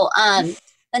 So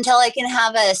until I can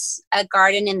have a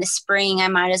garden in the spring, I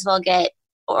might as well get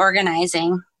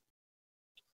organizing.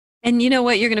 And you know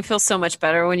what? You're going to feel so much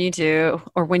better when you do,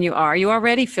 or when you are. You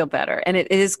already feel better, and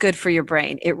it is good for your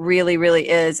brain. It really, really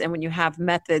is. And when you have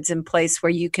methods in place where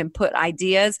you can put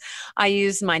ideas, I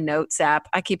use my notes app.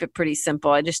 I keep it pretty simple.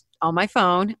 I just on my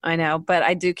phone, I know, but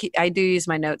I do use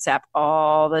my notes app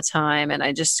all the time, and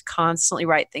I just constantly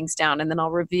write things down, and then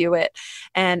I'll review it,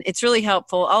 and it's really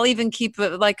helpful. I'll even keep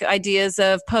like ideas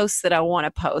of posts that I want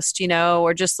to post,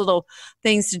 or just little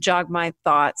things to jog my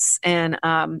thoughts, and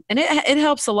it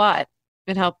helps a lot.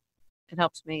 It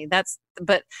helps me.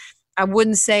 But I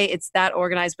wouldn't say it's that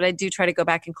organized, but I do try to go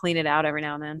back and clean it out every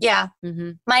now and then. Yeah.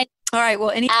 Mm-hmm. My all right. Well,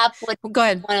 any app would go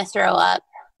ahead. Want to throw up.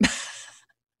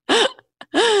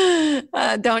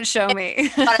 Don't show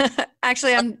me.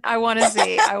 Actually, I want to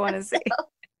see.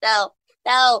 No.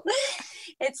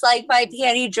 It's like my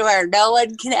panty drawer. No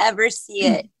one can ever see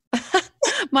it.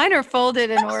 Mine are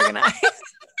folded and organized.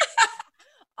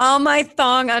 All my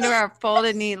thong underwear are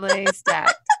folded neatly,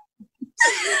 stacked.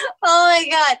 Oh my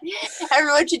God.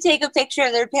 Everyone should take a picture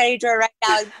of their panty drawer right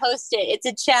now and post it. It's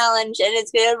a challenge and it's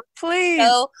going to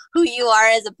know who you are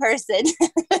as a person.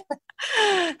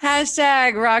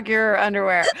 Hashtag rock your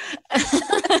underwear.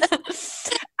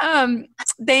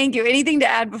 Thank you. Anything to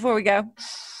add before we go?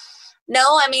 No,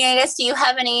 I mean, I guess, do you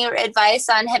have any advice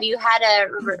on, have you had a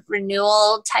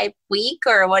renewal type week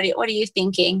or what are you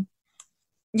thinking?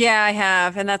 Yeah, I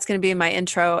have. And that's going to be my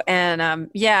intro. And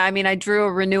I drew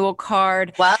a renewal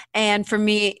card. Wow. And for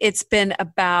me, it's been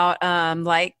about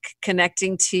like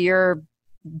connecting to your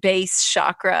base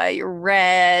chakra, your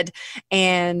red.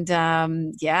 And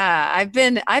I've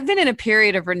been in a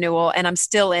period of renewal and I'm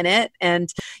still in it. And,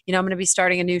 I'm going to be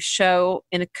starting a new show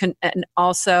and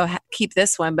also keep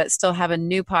this one, but still have a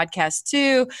new podcast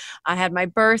too. I had my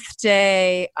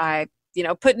birthday. I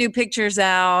put new pictures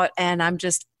out and I'm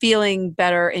just feeling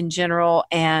better in general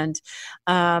and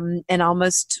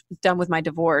almost done with my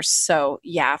divorce. So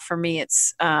yeah, for me,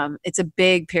 it's a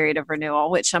big period of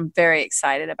renewal, which I'm very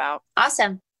excited about.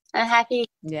 Awesome. I'm happy.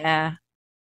 Yeah,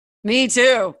 me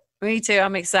too.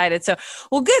 I'm excited. So,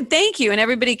 well, good. Thank you. And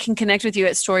everybody can connect with you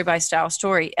at Story by Style,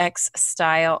 Story X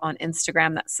Style on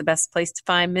Instagram. That's the best place to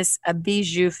find Miss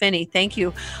Bijou Finney. Thank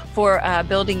you for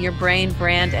building your brain,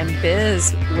 brand, and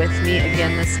biz with me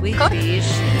again this week, Bij.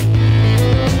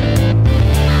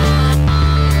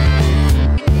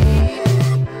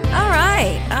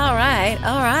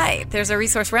 All right. There's a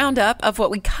resource roundup of what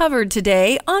we covered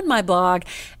today on my blog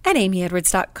at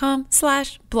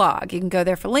amyedwards.com/blog. You can go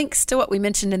there for links to what we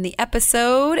mentioned in the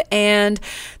episode, and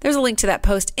there's a link to that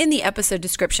post in the episode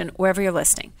description wherever you're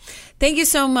listening. Thank you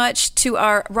so much to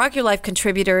our Rock Your Life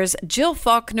contributors, Jill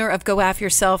Faulkner of Go Af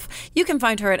Yourself. You can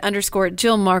find her at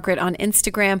 _Jill Margaret on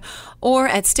Instagram or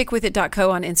at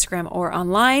stickwithit.co on Instagram or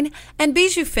online. And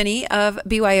Bijou Finney of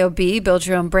BYOB, Build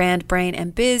Your Own Brand, Brain,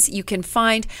 and Biz, you can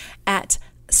find at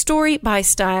Story by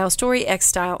Style, Story X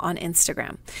Style on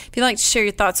Instagram. If you'd like to share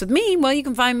your thoughts with me, well, you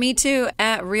can find me too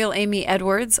at Real Amy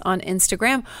Edwards on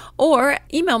Instagram or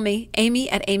email me,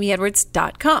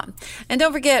 amy@amyedwards.com. And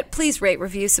don't forget, please rate,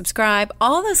 review, subscribe,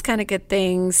 all those kind of good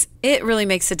things. It really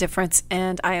makes a difference,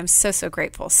 and I am so, so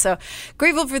grateful. So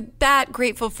grateful for that,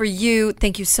 grateful for you.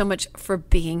 Thank you so much for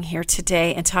being here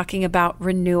today and talking about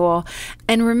renewal.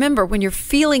 And remember, when you're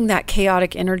feeling that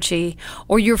chaotic energy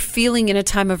or you're feeling in a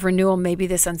time of renewal, maybe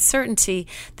this uncertainty,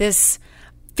 this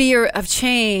fear of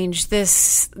change,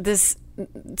 this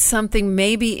something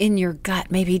maybe in your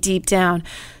gut, maybe deep down,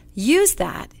 use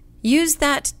that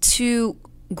to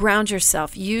ground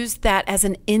yourself. Use that as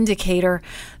an indicator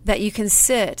that you can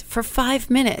sit for 5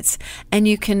 minutes and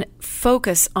you can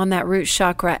focus on that root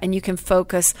chakra and you can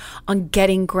focus on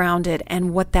getting grounded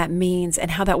and what that means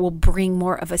and how that will bring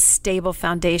more of a stable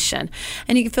foundation.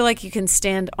 And you can feel like you can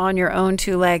stand on your own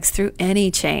 2 legs through any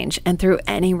change and through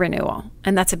any renewal.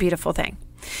 And that's a beautiful thing.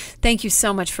 Thank you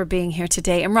so much for being here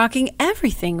today and rocking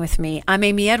everything with me. I'm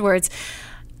Amy Edwards.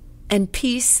 And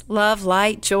peace, love,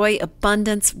 light, joy,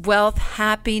 abundance, wealth,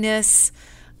 happiness,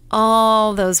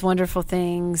 all those wonderful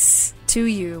things to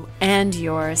you and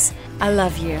yours. I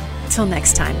love you. Till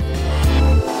next time.